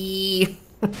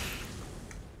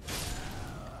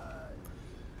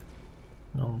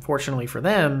 Unfortunately for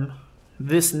them,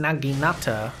 this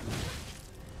Naginata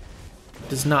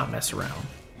does not mess around.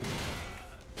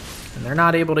 And they're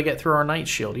not able to get through our Night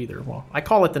Shield either. Well, I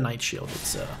call it the Night Shield.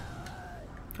 It's,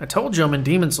 I told you I'm in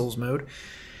Demon Souls mode.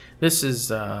 This is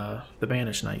the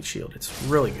Banished Night Shield. It's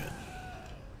really good.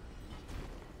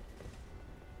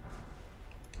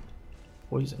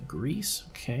 Poison Grease.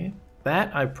 Okay.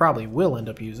 That I probably will end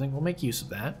up using. We'll make use of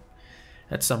that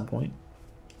at some point.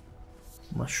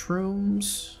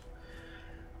 Mushrooms.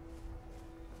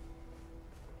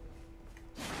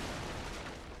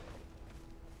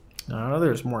 I know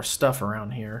there's more stuff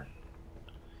around here.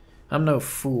 I'm no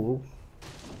fool.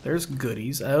 There's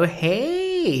goodies. Oh,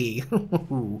 hey!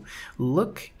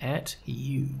 Look at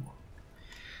you.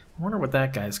 I wonder what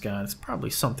that guy's got. It's probably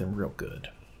something real good.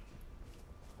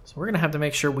 So we're going to have to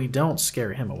make sure we don't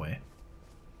scare him away.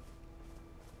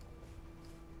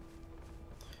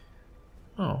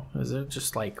 Oh, is there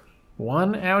just like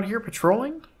one out here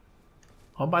patrolling?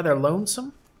 All by their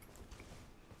lonesome?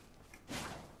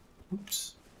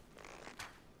 Oops.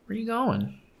 Where are you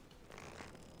going?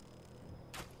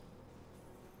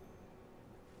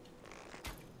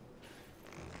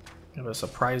 Have a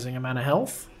surprising amount of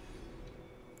health.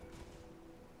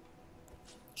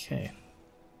 Okay.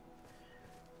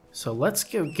 So let's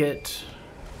go get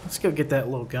that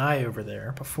little guy over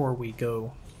there before we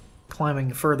go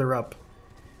climbing further up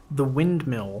the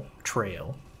Windmill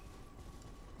trail.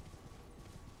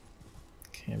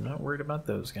 Okay, I'm not worried about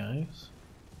those guys.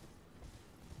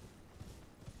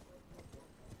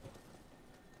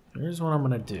 Here's what I'm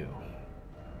gonna do.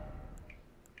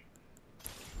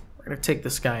 We're gonna take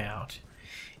this guy out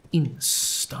in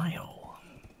style.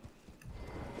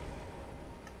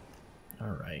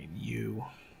 Alright, you.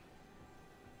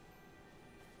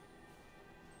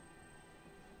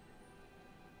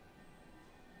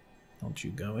 Don't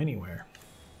you go anywhere.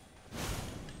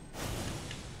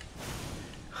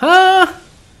 Huh?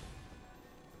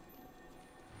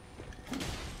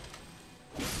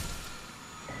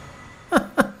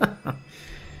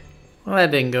 Well,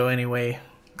 that didn't go anyway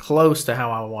close to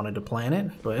how I wanted to plan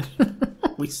it, but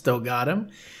we still got him.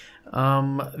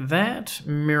 That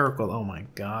miracle, oh my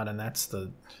god, and that's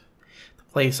the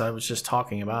place I was just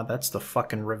talking about. That's the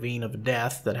fucking ravine of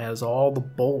death that has all the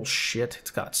bullshit.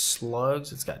 It's got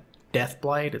slugs, it's got death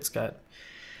blight, it's got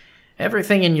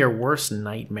everything in your worst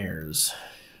nightmares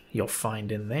you'll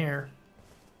find in there.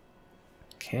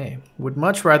 Okay, would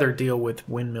much rather deal with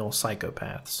windmill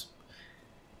psychopaths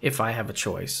if I have a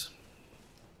choice.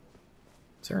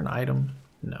 Is there an item?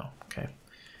 No. Okay.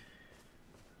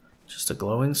 Just a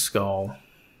glowing skull.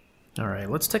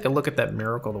 Alright, let's take a look at that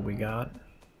miracle that we got.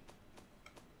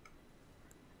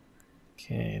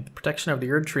 Okay, the protection of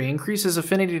the Erd Tree increases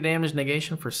affinity damage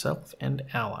negation for self and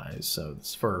allies. So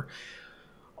it's for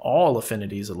all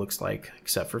affinities, it looks like,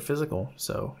 except for physical.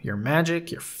 So your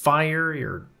magic, your fire,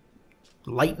 your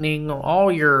lightning,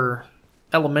 all your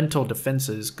elemental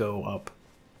defenses go up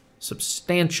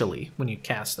substantially when you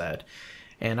cast that.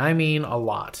 And I mean a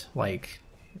lot. Like,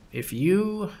 if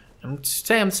you... I'm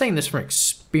saying this from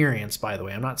experience, by the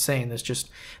way. I'm not saying this just...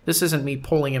 This isn't me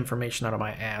pulling information out of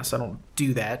my ass. I don't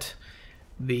do that.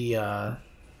 The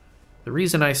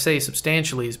reason I say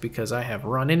substantially is because I have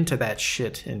run into that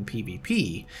shit in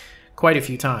PvP quite a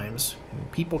few times.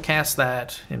 People cast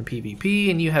that in PvP,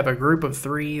 and you have a group of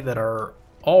 3 that are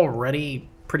already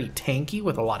pretty tanky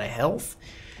with a lot of health,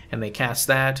 and they cast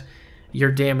that,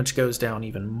 your damage goes down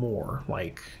even more.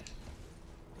 Like,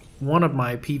 one of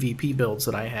my PvP builds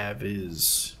that I have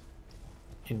is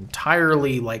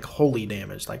entirely like holy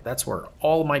damage. Like, that's where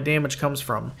all my damage comes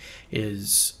from,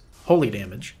 is holy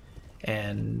damage.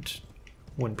 And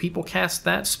when people cast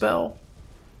that spell,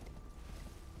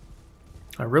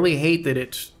 I really hate that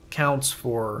it counts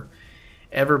for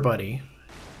everybody,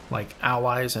 like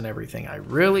allies and everything. I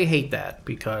really hate that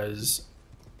because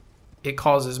it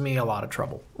causes me a lot of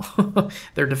trouble.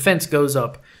 Their defense goes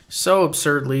up so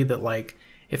absurdly that, like,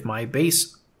 if my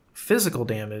base physical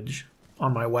damage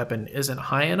on my weapon isn't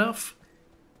high enough,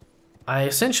 I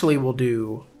essentially will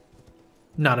do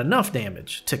not enough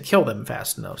damage to kill them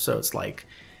fast enough. So it's like,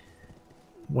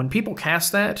 when people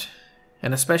cast that,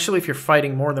 and especially if you're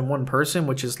fighting more than one person,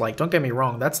 which is like, don't get me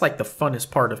wrong, that's like the funnest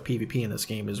part of PvP in this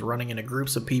game, is running into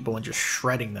groups of people and just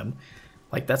shredding them.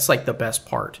 Like, that's like the best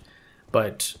part.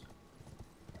 But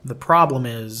the problem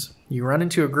is, you run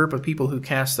into a group of people who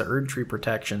cast the Erd Tree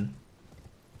protection,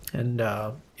 and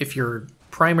if your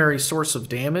primary source of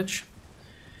damage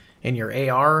in your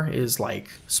AR is like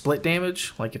split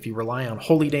damage, like if you rely on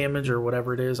holy damage or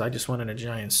whatever it is, I just went in a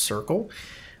giant circle,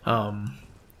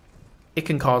 it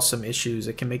can cause some issues.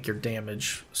 It can make your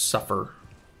damage suffer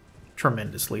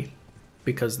tremendously,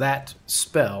 because that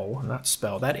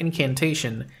that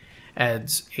incantation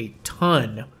adds a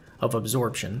ton of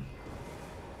absorption.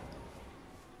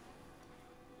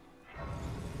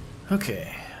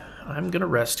 Okay, I'm gonna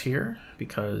rest here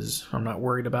because I'm not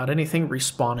worried about anything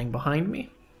respawning behind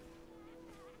me.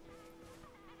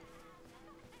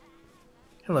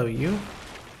 Hello, you.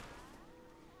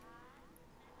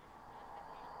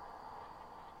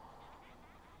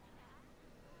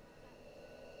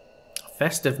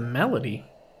 Festive melody.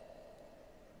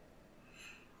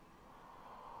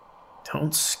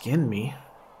 Don't skin me.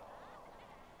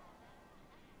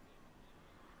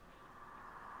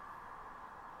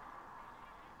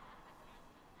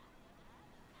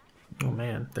 Oh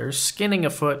man, there's skinning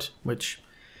afoot, which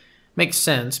makes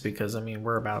sense because I mean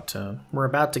we're about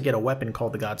to get a weapon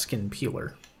called the Godskin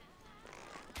Peeler.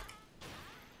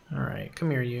 All right,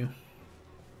 come here, you.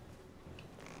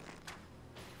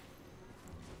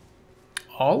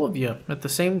 All of you at the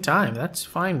same time. That's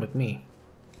fine with me.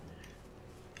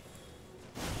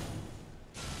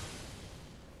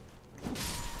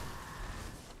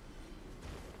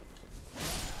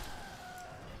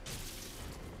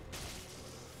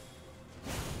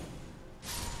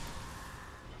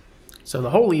 So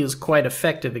the Holy is quite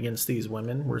effective against these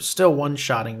women. We're still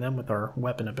one-shotting them with our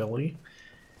weapon ability.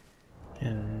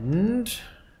 And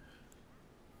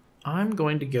I'm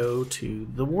going to go to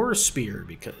the War Spear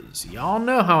because y'all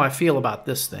know how I feel about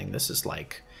this thing. This is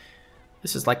like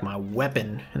my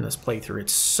weapon in this playthrough.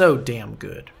 It's so damn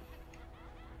good.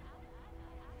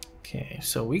 Okay,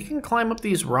 so we can climb up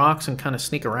these rocks and kind of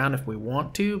sneak around if we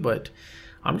want to, but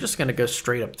I'm just going to go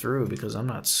straight up through because I'm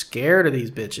not scared of these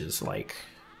bitches. Like,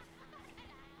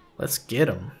 let's get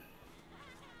them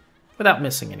without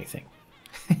missing anything.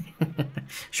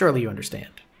 Surely you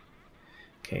understand.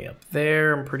 Okay, up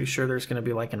there, I'm pretty sure there's going to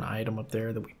be like an item up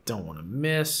there that we don't want to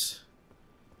miss.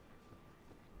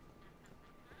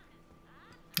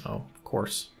 Oh, of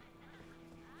course.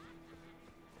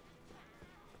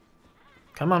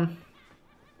 Come on.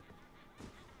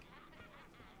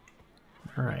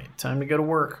 All right, time to go to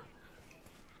work.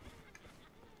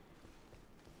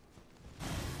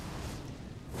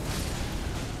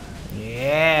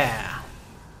 Yeah.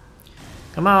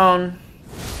 Come on.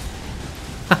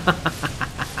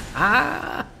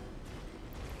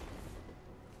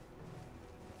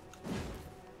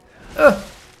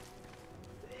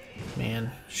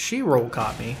 Man, she roll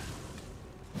caught me.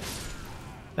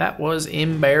 That was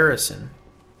embarrassing.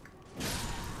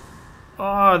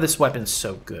 Oh, this weapon's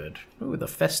so good. Ooh, the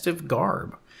festive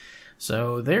garb.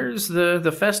 So there's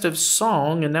the festive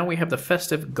song, and now we have the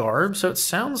festive garb. So it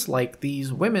sounds like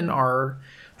these women are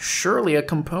surely a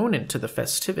component to the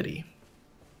festivity.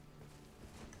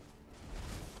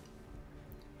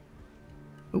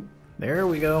 Oop, there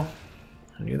we go.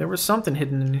 I knew there was something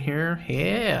hidden in here.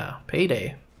 Yeah,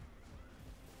 payday.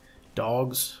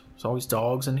 Dogs. There's always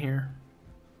dogs in here.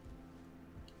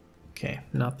 Okay,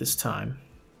 not this time.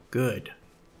 Good.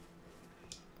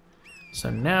 So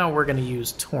now we're going to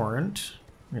use Torrent.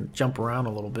 We're going to jump around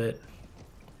a little bit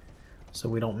so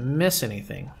we don't miss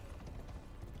anything.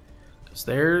 Because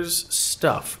there's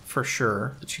stuff for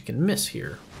sure that you can miss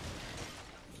here.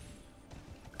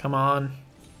 Come on.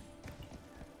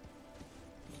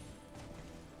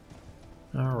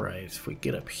 Alright, if we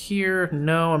get up here...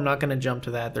 No, I'm not going to jump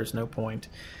to that. There's no point.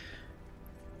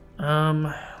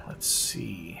 Let's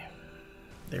see...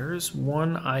 There's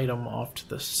one item off to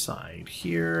the side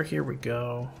here. Here we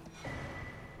go.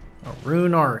 A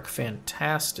rune arc.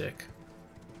 Fantastic.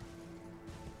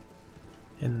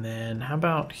 And then how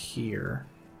about here?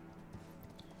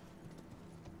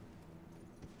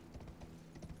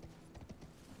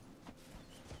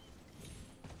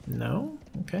 No?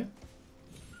 Okay.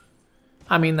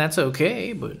 I mean, that's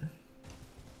okay, but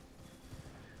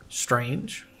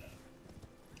strange.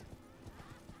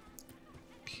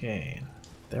 Okay.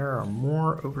 There are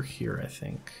more over here, I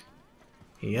think.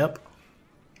 Yep.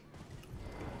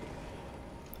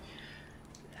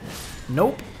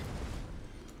 Nope.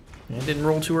 I didn't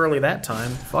roll too early that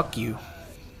time. Fuck you.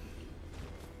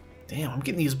 Damn, I'm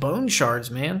getting these bone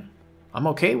shards, man. I'm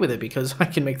okay with it because I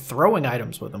can make throwing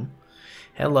items with them.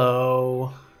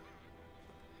 Hello.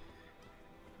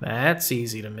 That's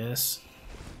easy to miss.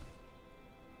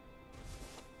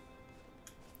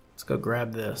 Let's go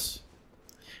grab this.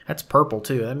 That's purple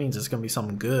too. That means it's going to be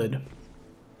something good.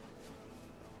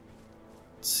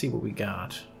 Let's see what we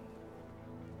got.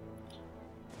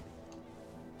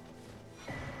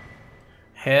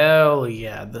 Hell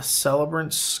yeah, the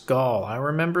Celebrant Skull. I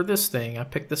remember this thing. I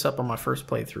picked this up on my first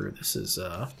playthrough. This is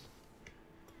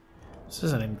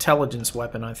an intelligence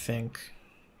weapon, I think.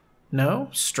 No?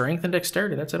 Strength and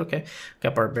dexterity. That's it, okay.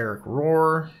 Got Barbaric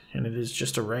Roar, and it is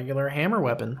just a regular hammer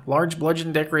weapon. Large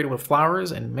bludgeon decorated with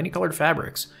flowers and many colored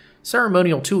fabrics.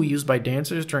 Ceremonial tool used by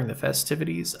dancers during the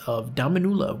festivities of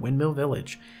Damanula, Windmill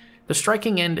Village. The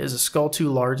striking end is a skull too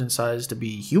large in size to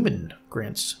be human.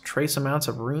 Grants trace amounts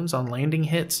of runes on landing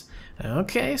hits.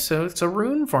 Okay, so it's a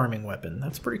rune farming weapon.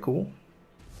 That's pretty cool.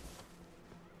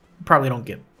 Probably don't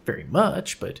get very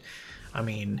much, but I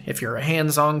mean, if you're a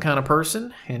hands-on kind of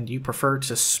person and you prefer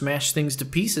to smash things to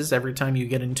pieces every time you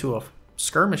get into a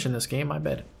skirmish in this game, I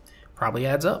bet it probably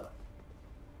adds up.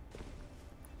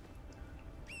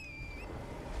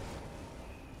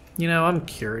 You know, I'm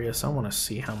curious. I want to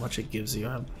see how much it gives you.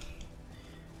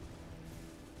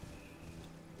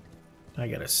 I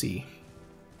gotta see.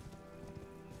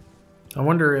 I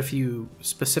wonder if you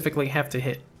specifically have to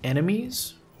hit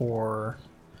enemies, or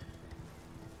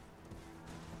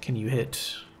can you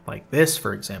hit like this,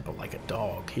 for example, like a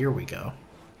dog? Here we go.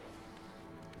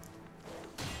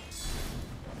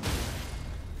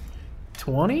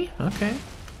 $20? Okay.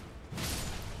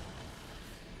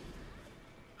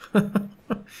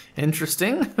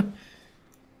 Interesting.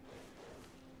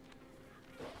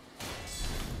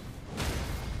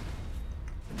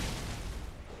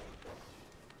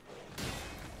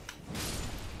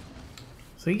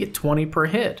 So you get 20 per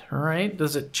hit, all right?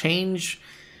 Does it change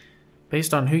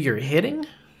based on who you're hitting?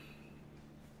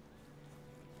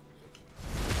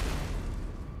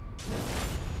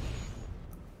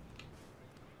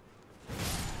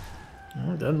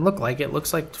 Well, it doesn't look like it.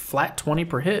 Looks like flat 20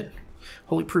 per hit.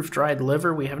 Holy Proof Dried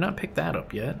Liver, we have not picked that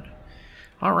up yet.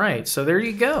 All right, so there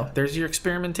you go. There's your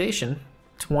experimentation.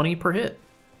 20 per hit.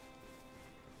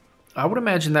 I would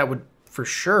imagine that would for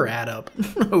sure add up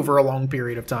over a long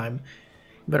period of time.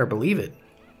 You better believe it.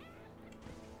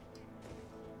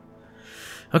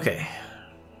 Okay.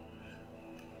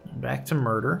 Back to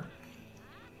murder.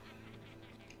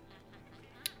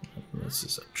 This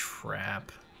is a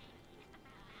trap.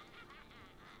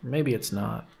 Maybe it's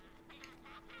not.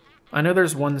 I know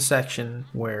there's one section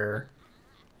where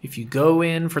if you go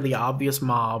in for the obvious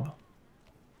mob,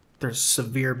 there's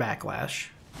severe backlash.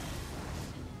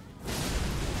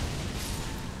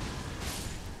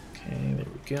 Okay, there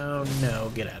we go.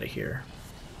 No, get out of here.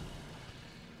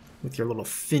 With your little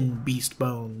thin beast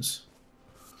bones.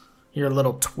 Your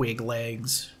little twig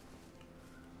legs.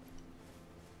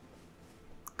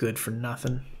 Good for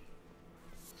nothing.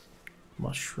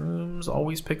 Mushrooms.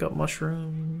 Always pick up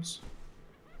mushrooms.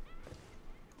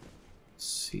 Let's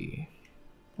see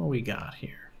what we got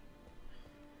here.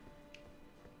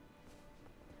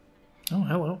 Oh,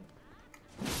 hello.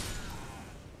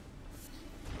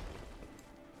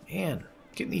 Man,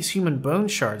 getting these human bone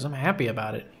shards. I'm happy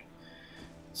about it.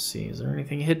 Let's see, is there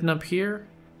anything hidden up here?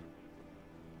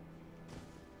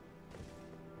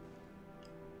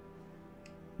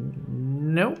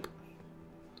 Nope.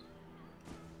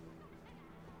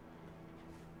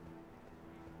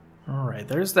 Alright,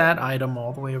 there's that item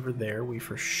all the way over there. We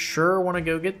for sure want to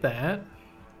go get that.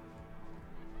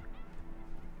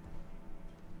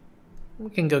 We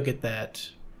can go get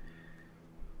that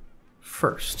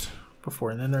first.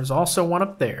 And then there's also one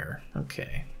up there.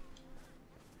 Okay.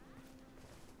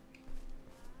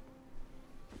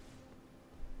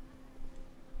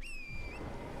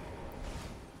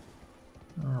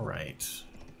 Alright.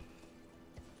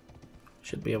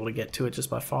 Should be able to get to it just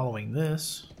by following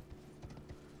this.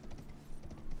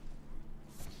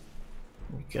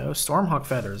 There we go. Stormhawk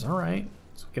feathers. Alright.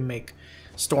 So we can make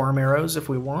storm arrows if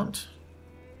we want.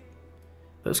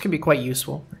 Those can be quite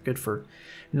useful. They're good for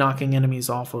knocking enemies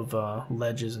off of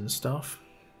ledges and stuff.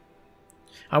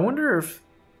 I wonder if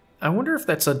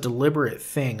that's a deliberate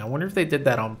thing. I wonder if they did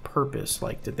that on purpose.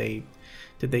 Like, did they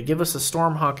give us the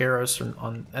Stormhawk arrows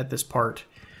at this part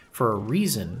for a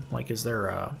reason? Like, is there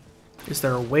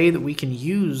a way that we can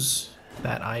use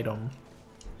that item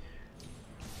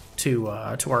to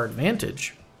our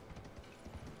advantage?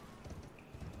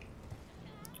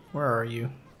 Where are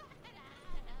you?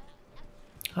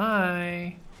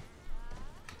 Hi.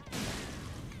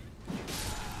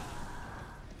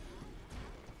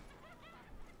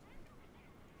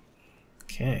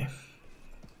 Okay.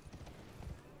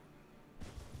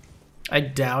 I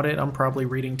doubt it. I'm probably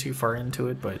reading too far into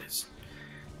it, but it's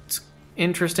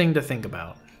interesting to think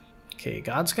about. Okay,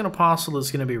 Godskin Apostle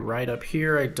is going to be right up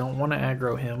here. I don't want to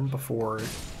aggro him before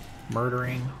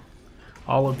murdering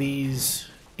all of these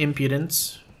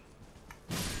impudents.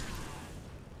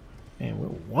 And we're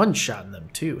one-shotting them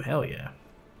too. Hell yeah.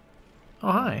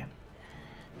 Oh, hi.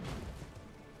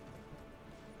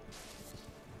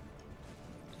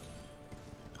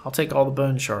 I'll take all the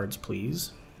bone shards,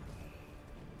 please.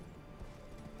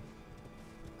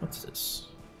 What's this?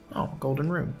 Oh,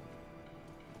 golden rune.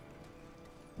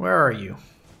 Where are you?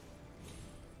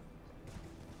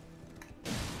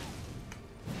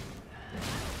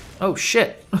 Oh,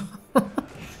 shit.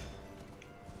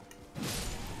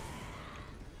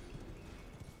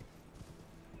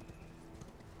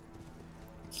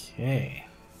 Okay.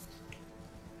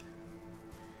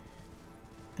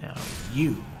 Now,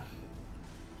 you.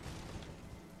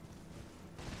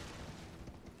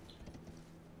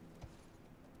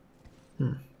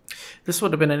 This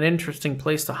would have been an interesting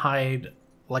place to hide,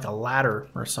 like a ladder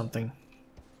or something.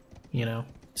 You know,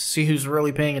 see who's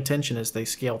really paying attention as they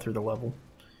scale through the level.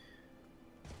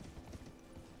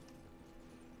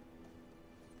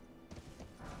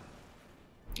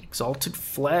 Exalted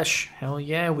flesh. Hell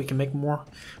yeah, we can make more.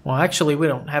 Well, actually, we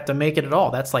don't have to make it at all.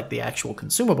 That's like the actual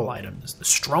consumable item. It's the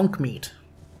strunk meat.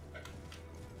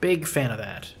 Big fan of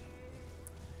that.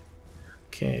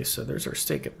 Okay, so there's our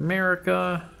Stake of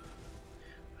America.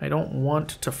 I don't want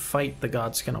to fight the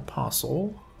Godskin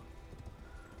Apostle.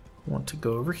 I want to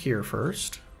go over here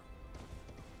first.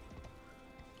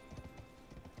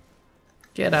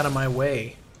 Get out of my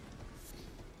way.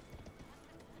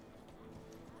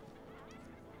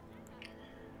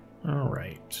 All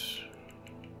right.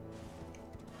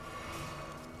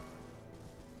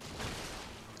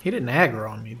 He didn't aggro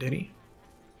on me, did he?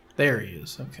 There he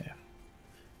is. Okay.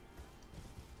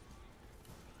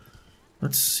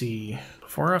 Let's see.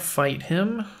 Before I fight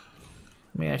him, let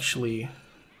me actually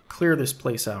clear this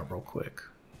place out real quick.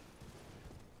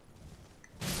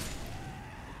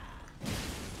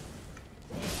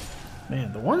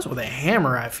 Man, the ones with a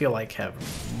hammer I feel like have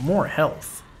more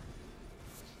health.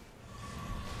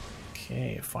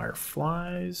 Okay,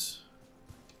 fireflies.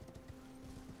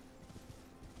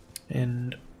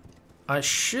 And I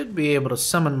should be able to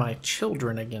summon my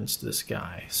children against this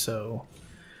guy, so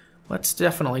let's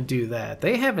definitely do that.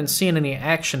 They haven't seen any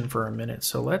action for a minute,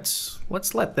 so let's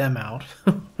let them out.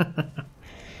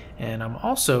 And I'm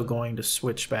also going to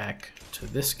switch back to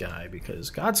this guy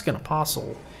because Godskin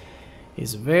Apostle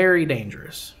is very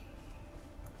dangerous.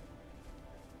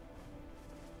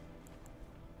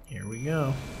 Here we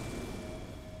go.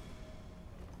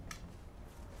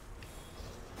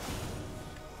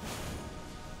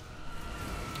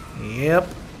 Yep,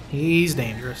 he's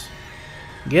dangerous.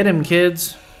 Get him,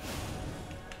 kids.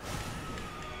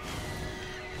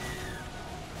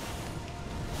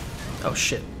 Oh,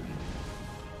 shit.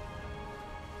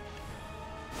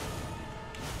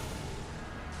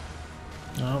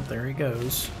 Oh, there he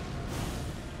goes.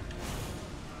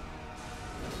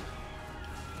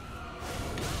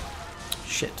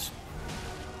 Shit.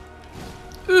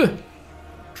 Ugh.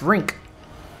 Drink.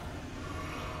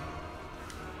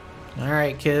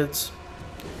 Alright, kids.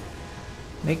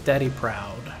 Make Daddy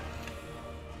proud.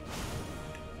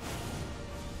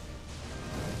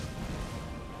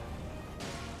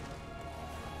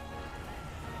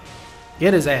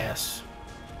 Get his ass.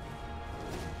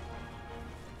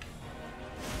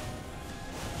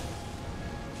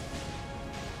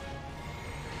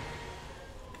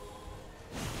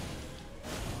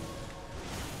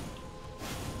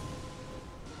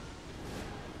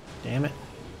 Damn it.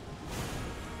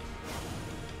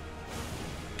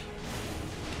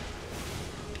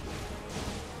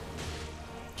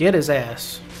 Get his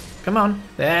ass. Come on.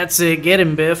 That's it. Get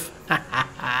him, Biff.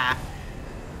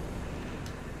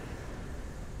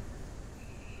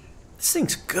 This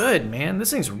thing's good, man. This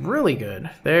thing's really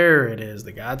good. There it is.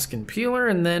 The Godskin Peeler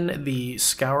and then the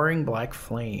Scouring Black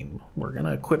Flame. We're going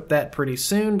to equip that pretty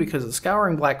soon because the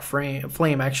Scouring Black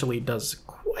Flame actually does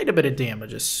quite a bit of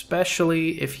damage,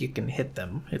 especially if you can hit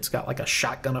them. It's got like a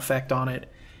shotgun effect on it.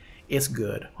 It's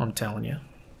good, I'm telling you.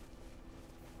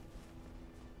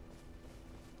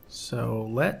 So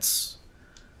let's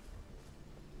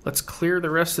clear the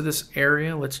rest of this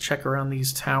area. Let's check around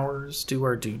these towers, do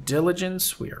our due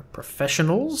diligence. We are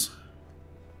professionals.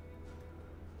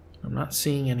 I'm not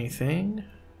seeing anything.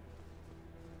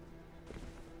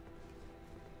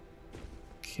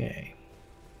 Okay.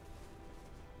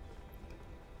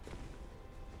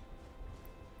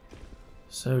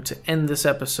 So to end this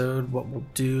episode, what we'll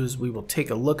do is we will take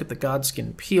a look at the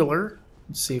Godskin Peeler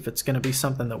and see if it's going to be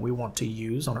something that we want to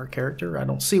use on our character. I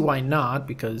don't see why not,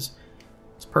 because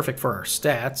it's perfect for our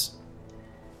stats.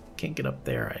 Can't get up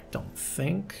there, I don't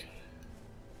think.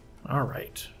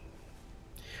 Alright.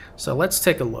 So let's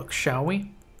take a look, shall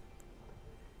we?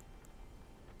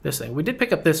 This thing. We did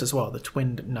pick up this as well, the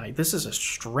Twinned Knight. This is a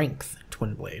strength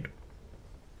twin blade.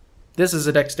 This is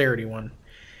a dexterity one.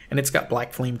 And it's got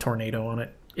Black Flame Tornado on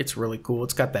it. It's really cool.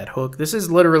 It's got that hook. This is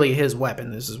literally his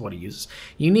weapon. This is what he uses.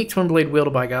 Unique twin blade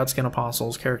wielded by Godskin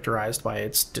Apostles, characterized by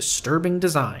its disturbing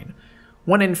design.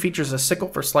 One end features a sickle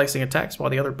for slicing attacks, while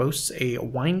the other boasts a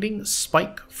winding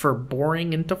spike for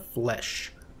boring into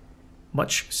flesh.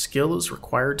 Much skill is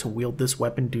required to wield this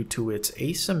weapon due to its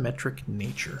asymmetric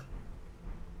nature.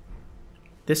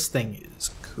 This thing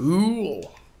is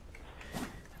cool.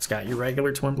 It's got your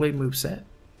regular twin blade moveset.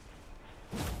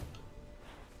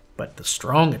 But the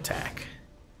strong attack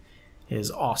is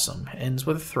awesome. Ends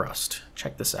with a thrust.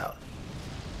 Check this out.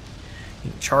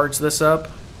 You charge this up.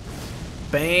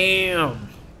 Bam!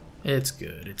 It's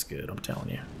good. It's good. I'm telling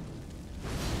you.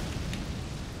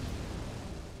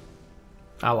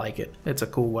 I like it. It's a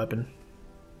cool weapon.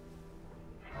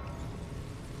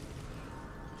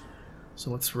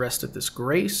 So let's rest at this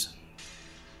grace.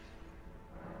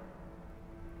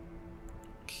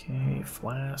 Okay,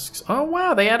 flasks. Oh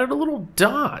wow, they added a little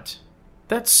dot.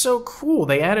 That's so cool.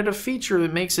 They added a feature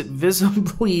that makes it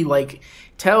visibly, like,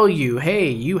 tell you, hey,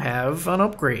 you have an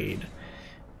upgrade.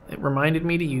 It reminded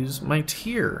me to use my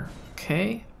tier.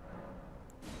 Okay.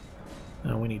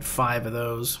 Now we need 5 of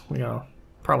those. We got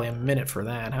probably a minute for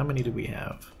that. How many do we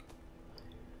have?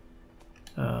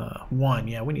 1.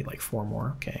 Yeah, we need like 4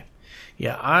 more. Okay.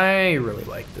 Yeah, I really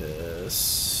like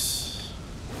this.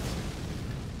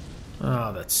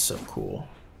 Oh, that's so cool.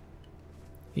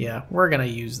 Yeah, we're gonna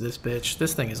use this bitch.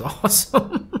 This thing is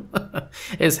awesome.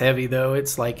 It's heavy though.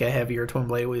 It's like a heavier twin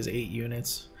blade. It weighs 8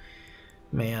 units.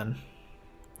 Man,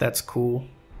 that's cool.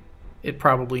 It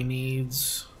probably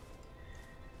needs...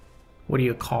 what do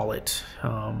you call it?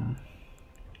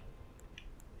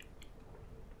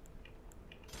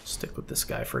 Stick with this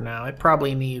guy for now. It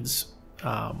probably needs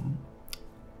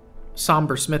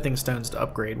somber smithing stones to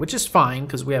upgrade, which is fine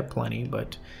because we have plenty,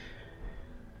 but...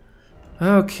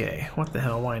 okay, what the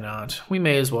hell, why not? We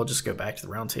may as well just go back to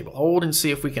the round table hold and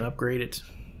see if we can upgrade it.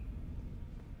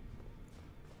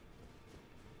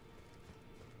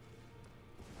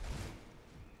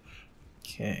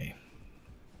 Okay.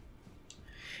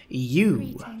 You.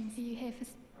 Greetings, are you here for...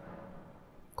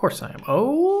 Of course I am.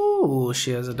 Oh,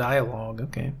 she has a dialogue.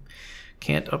 Okay.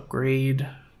 Can't upgrade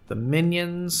the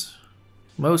minions.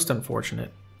 Most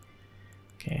unfortunate.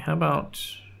 Okay, how about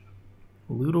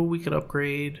Loodle we could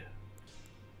upgrade.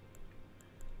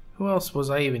 Who else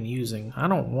was I even using? I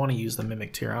don't want to use the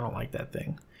Mimic tier. I don't like that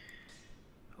thing.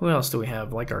 Who else do we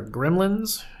have? Like our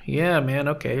gremlins? Yeah, man.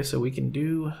 Okay, so we can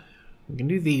do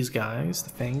these guys,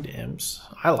 the Fanged Imps.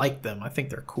 I like them. I think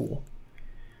they're cool.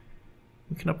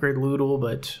 We can upgrade Loodle,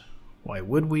 but why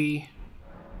would we?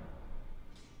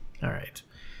 All right.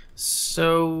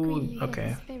 So,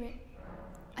 okay.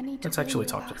 Let's actually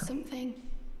talk to her. Something.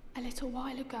 A little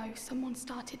while ago, someone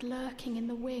started lurking in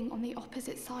the wing on the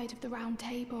opposite side of the round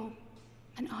table.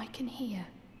 And I can hear,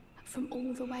 from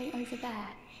all the way over there,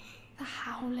 the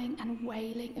howling and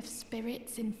wailing of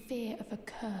spirits in fear of a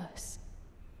curse.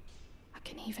 I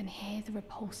can even hear the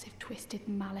repulsive twisted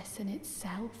malice in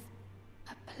itself.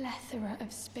 A plethora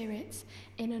of spirits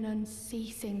in an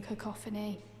unceasing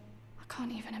cacophony. I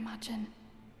can't even imagine.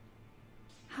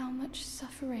 How much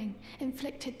suffering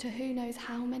inflicted to who knows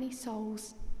how many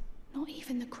souls. Not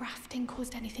even the grafting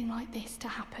caused anything like this to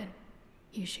happen.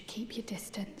 You should keep your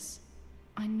distance.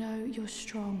 I know you're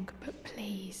strong, but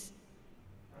please.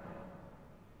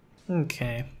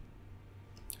 Okay.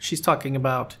 She's talking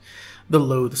about the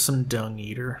loathsome dung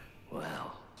eater.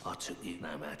 Well, I took you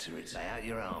no matter it's out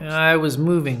your arms. I was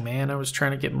moving, man. I was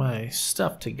trying to get my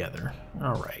stuff together.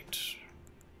 All right.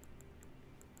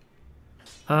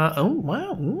 Oh,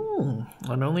 wow. Ooh,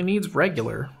 it only needs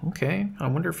regular. Okay. I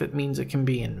wonder if it means it can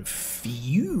be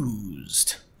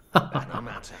infused. No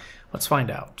matter. Let's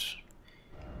find out.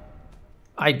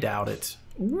 I doubt it.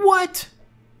 What?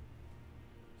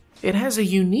 It has a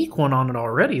unique one on it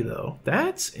already, though.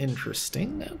 That's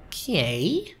interesting.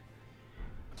 Okay.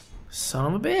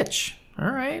 Son of a bitch.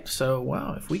 All right. So,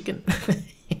 wow, if we can...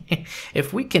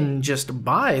 if we can just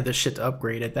buy the shit to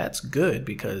upgrade it, that's good,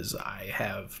 because I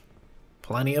have...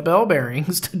 plenty of bell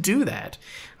bearings to do that.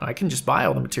 I can just buy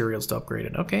all the materials to upgrade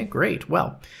it. Okay, great.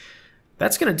 Well,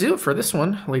 that's going to do it for this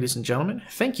one, ladies and gentlemen.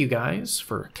 Thank you guys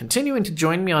for continuing to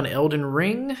join me on Elden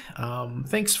Ring.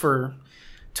 Thanks for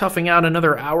toughing out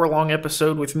another hour-long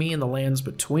episode with me in the lands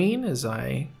between as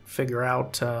I figure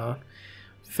out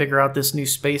this new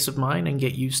space of mine and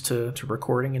get used to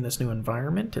recording in this new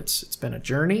environment. It's been a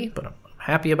journey, but I'm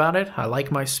happy about it. I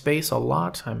like my space a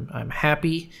lot. I'm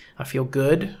happy. I feel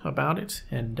good about it,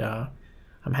 and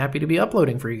I'm happy to be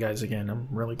uploading for you guys again. I'm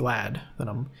really glad that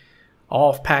I'm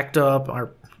all packed up.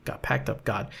 Our got packed up.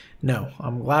 God, no.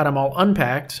 I'm glad I'm all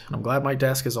unpacked, and I'm glad my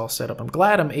desk is all set up. I'm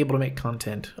glad I'm able to make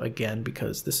content again,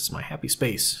 because this is my happy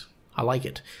space. I like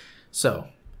it. So,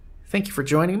 thank you for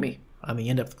joining me on the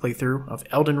in-depth playthrough of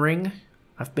Elden Ring.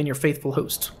 I've been your faithful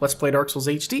host, Let's Play Dark Souls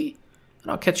HD,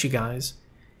 and I'll catch you guys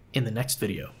in the next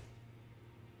video.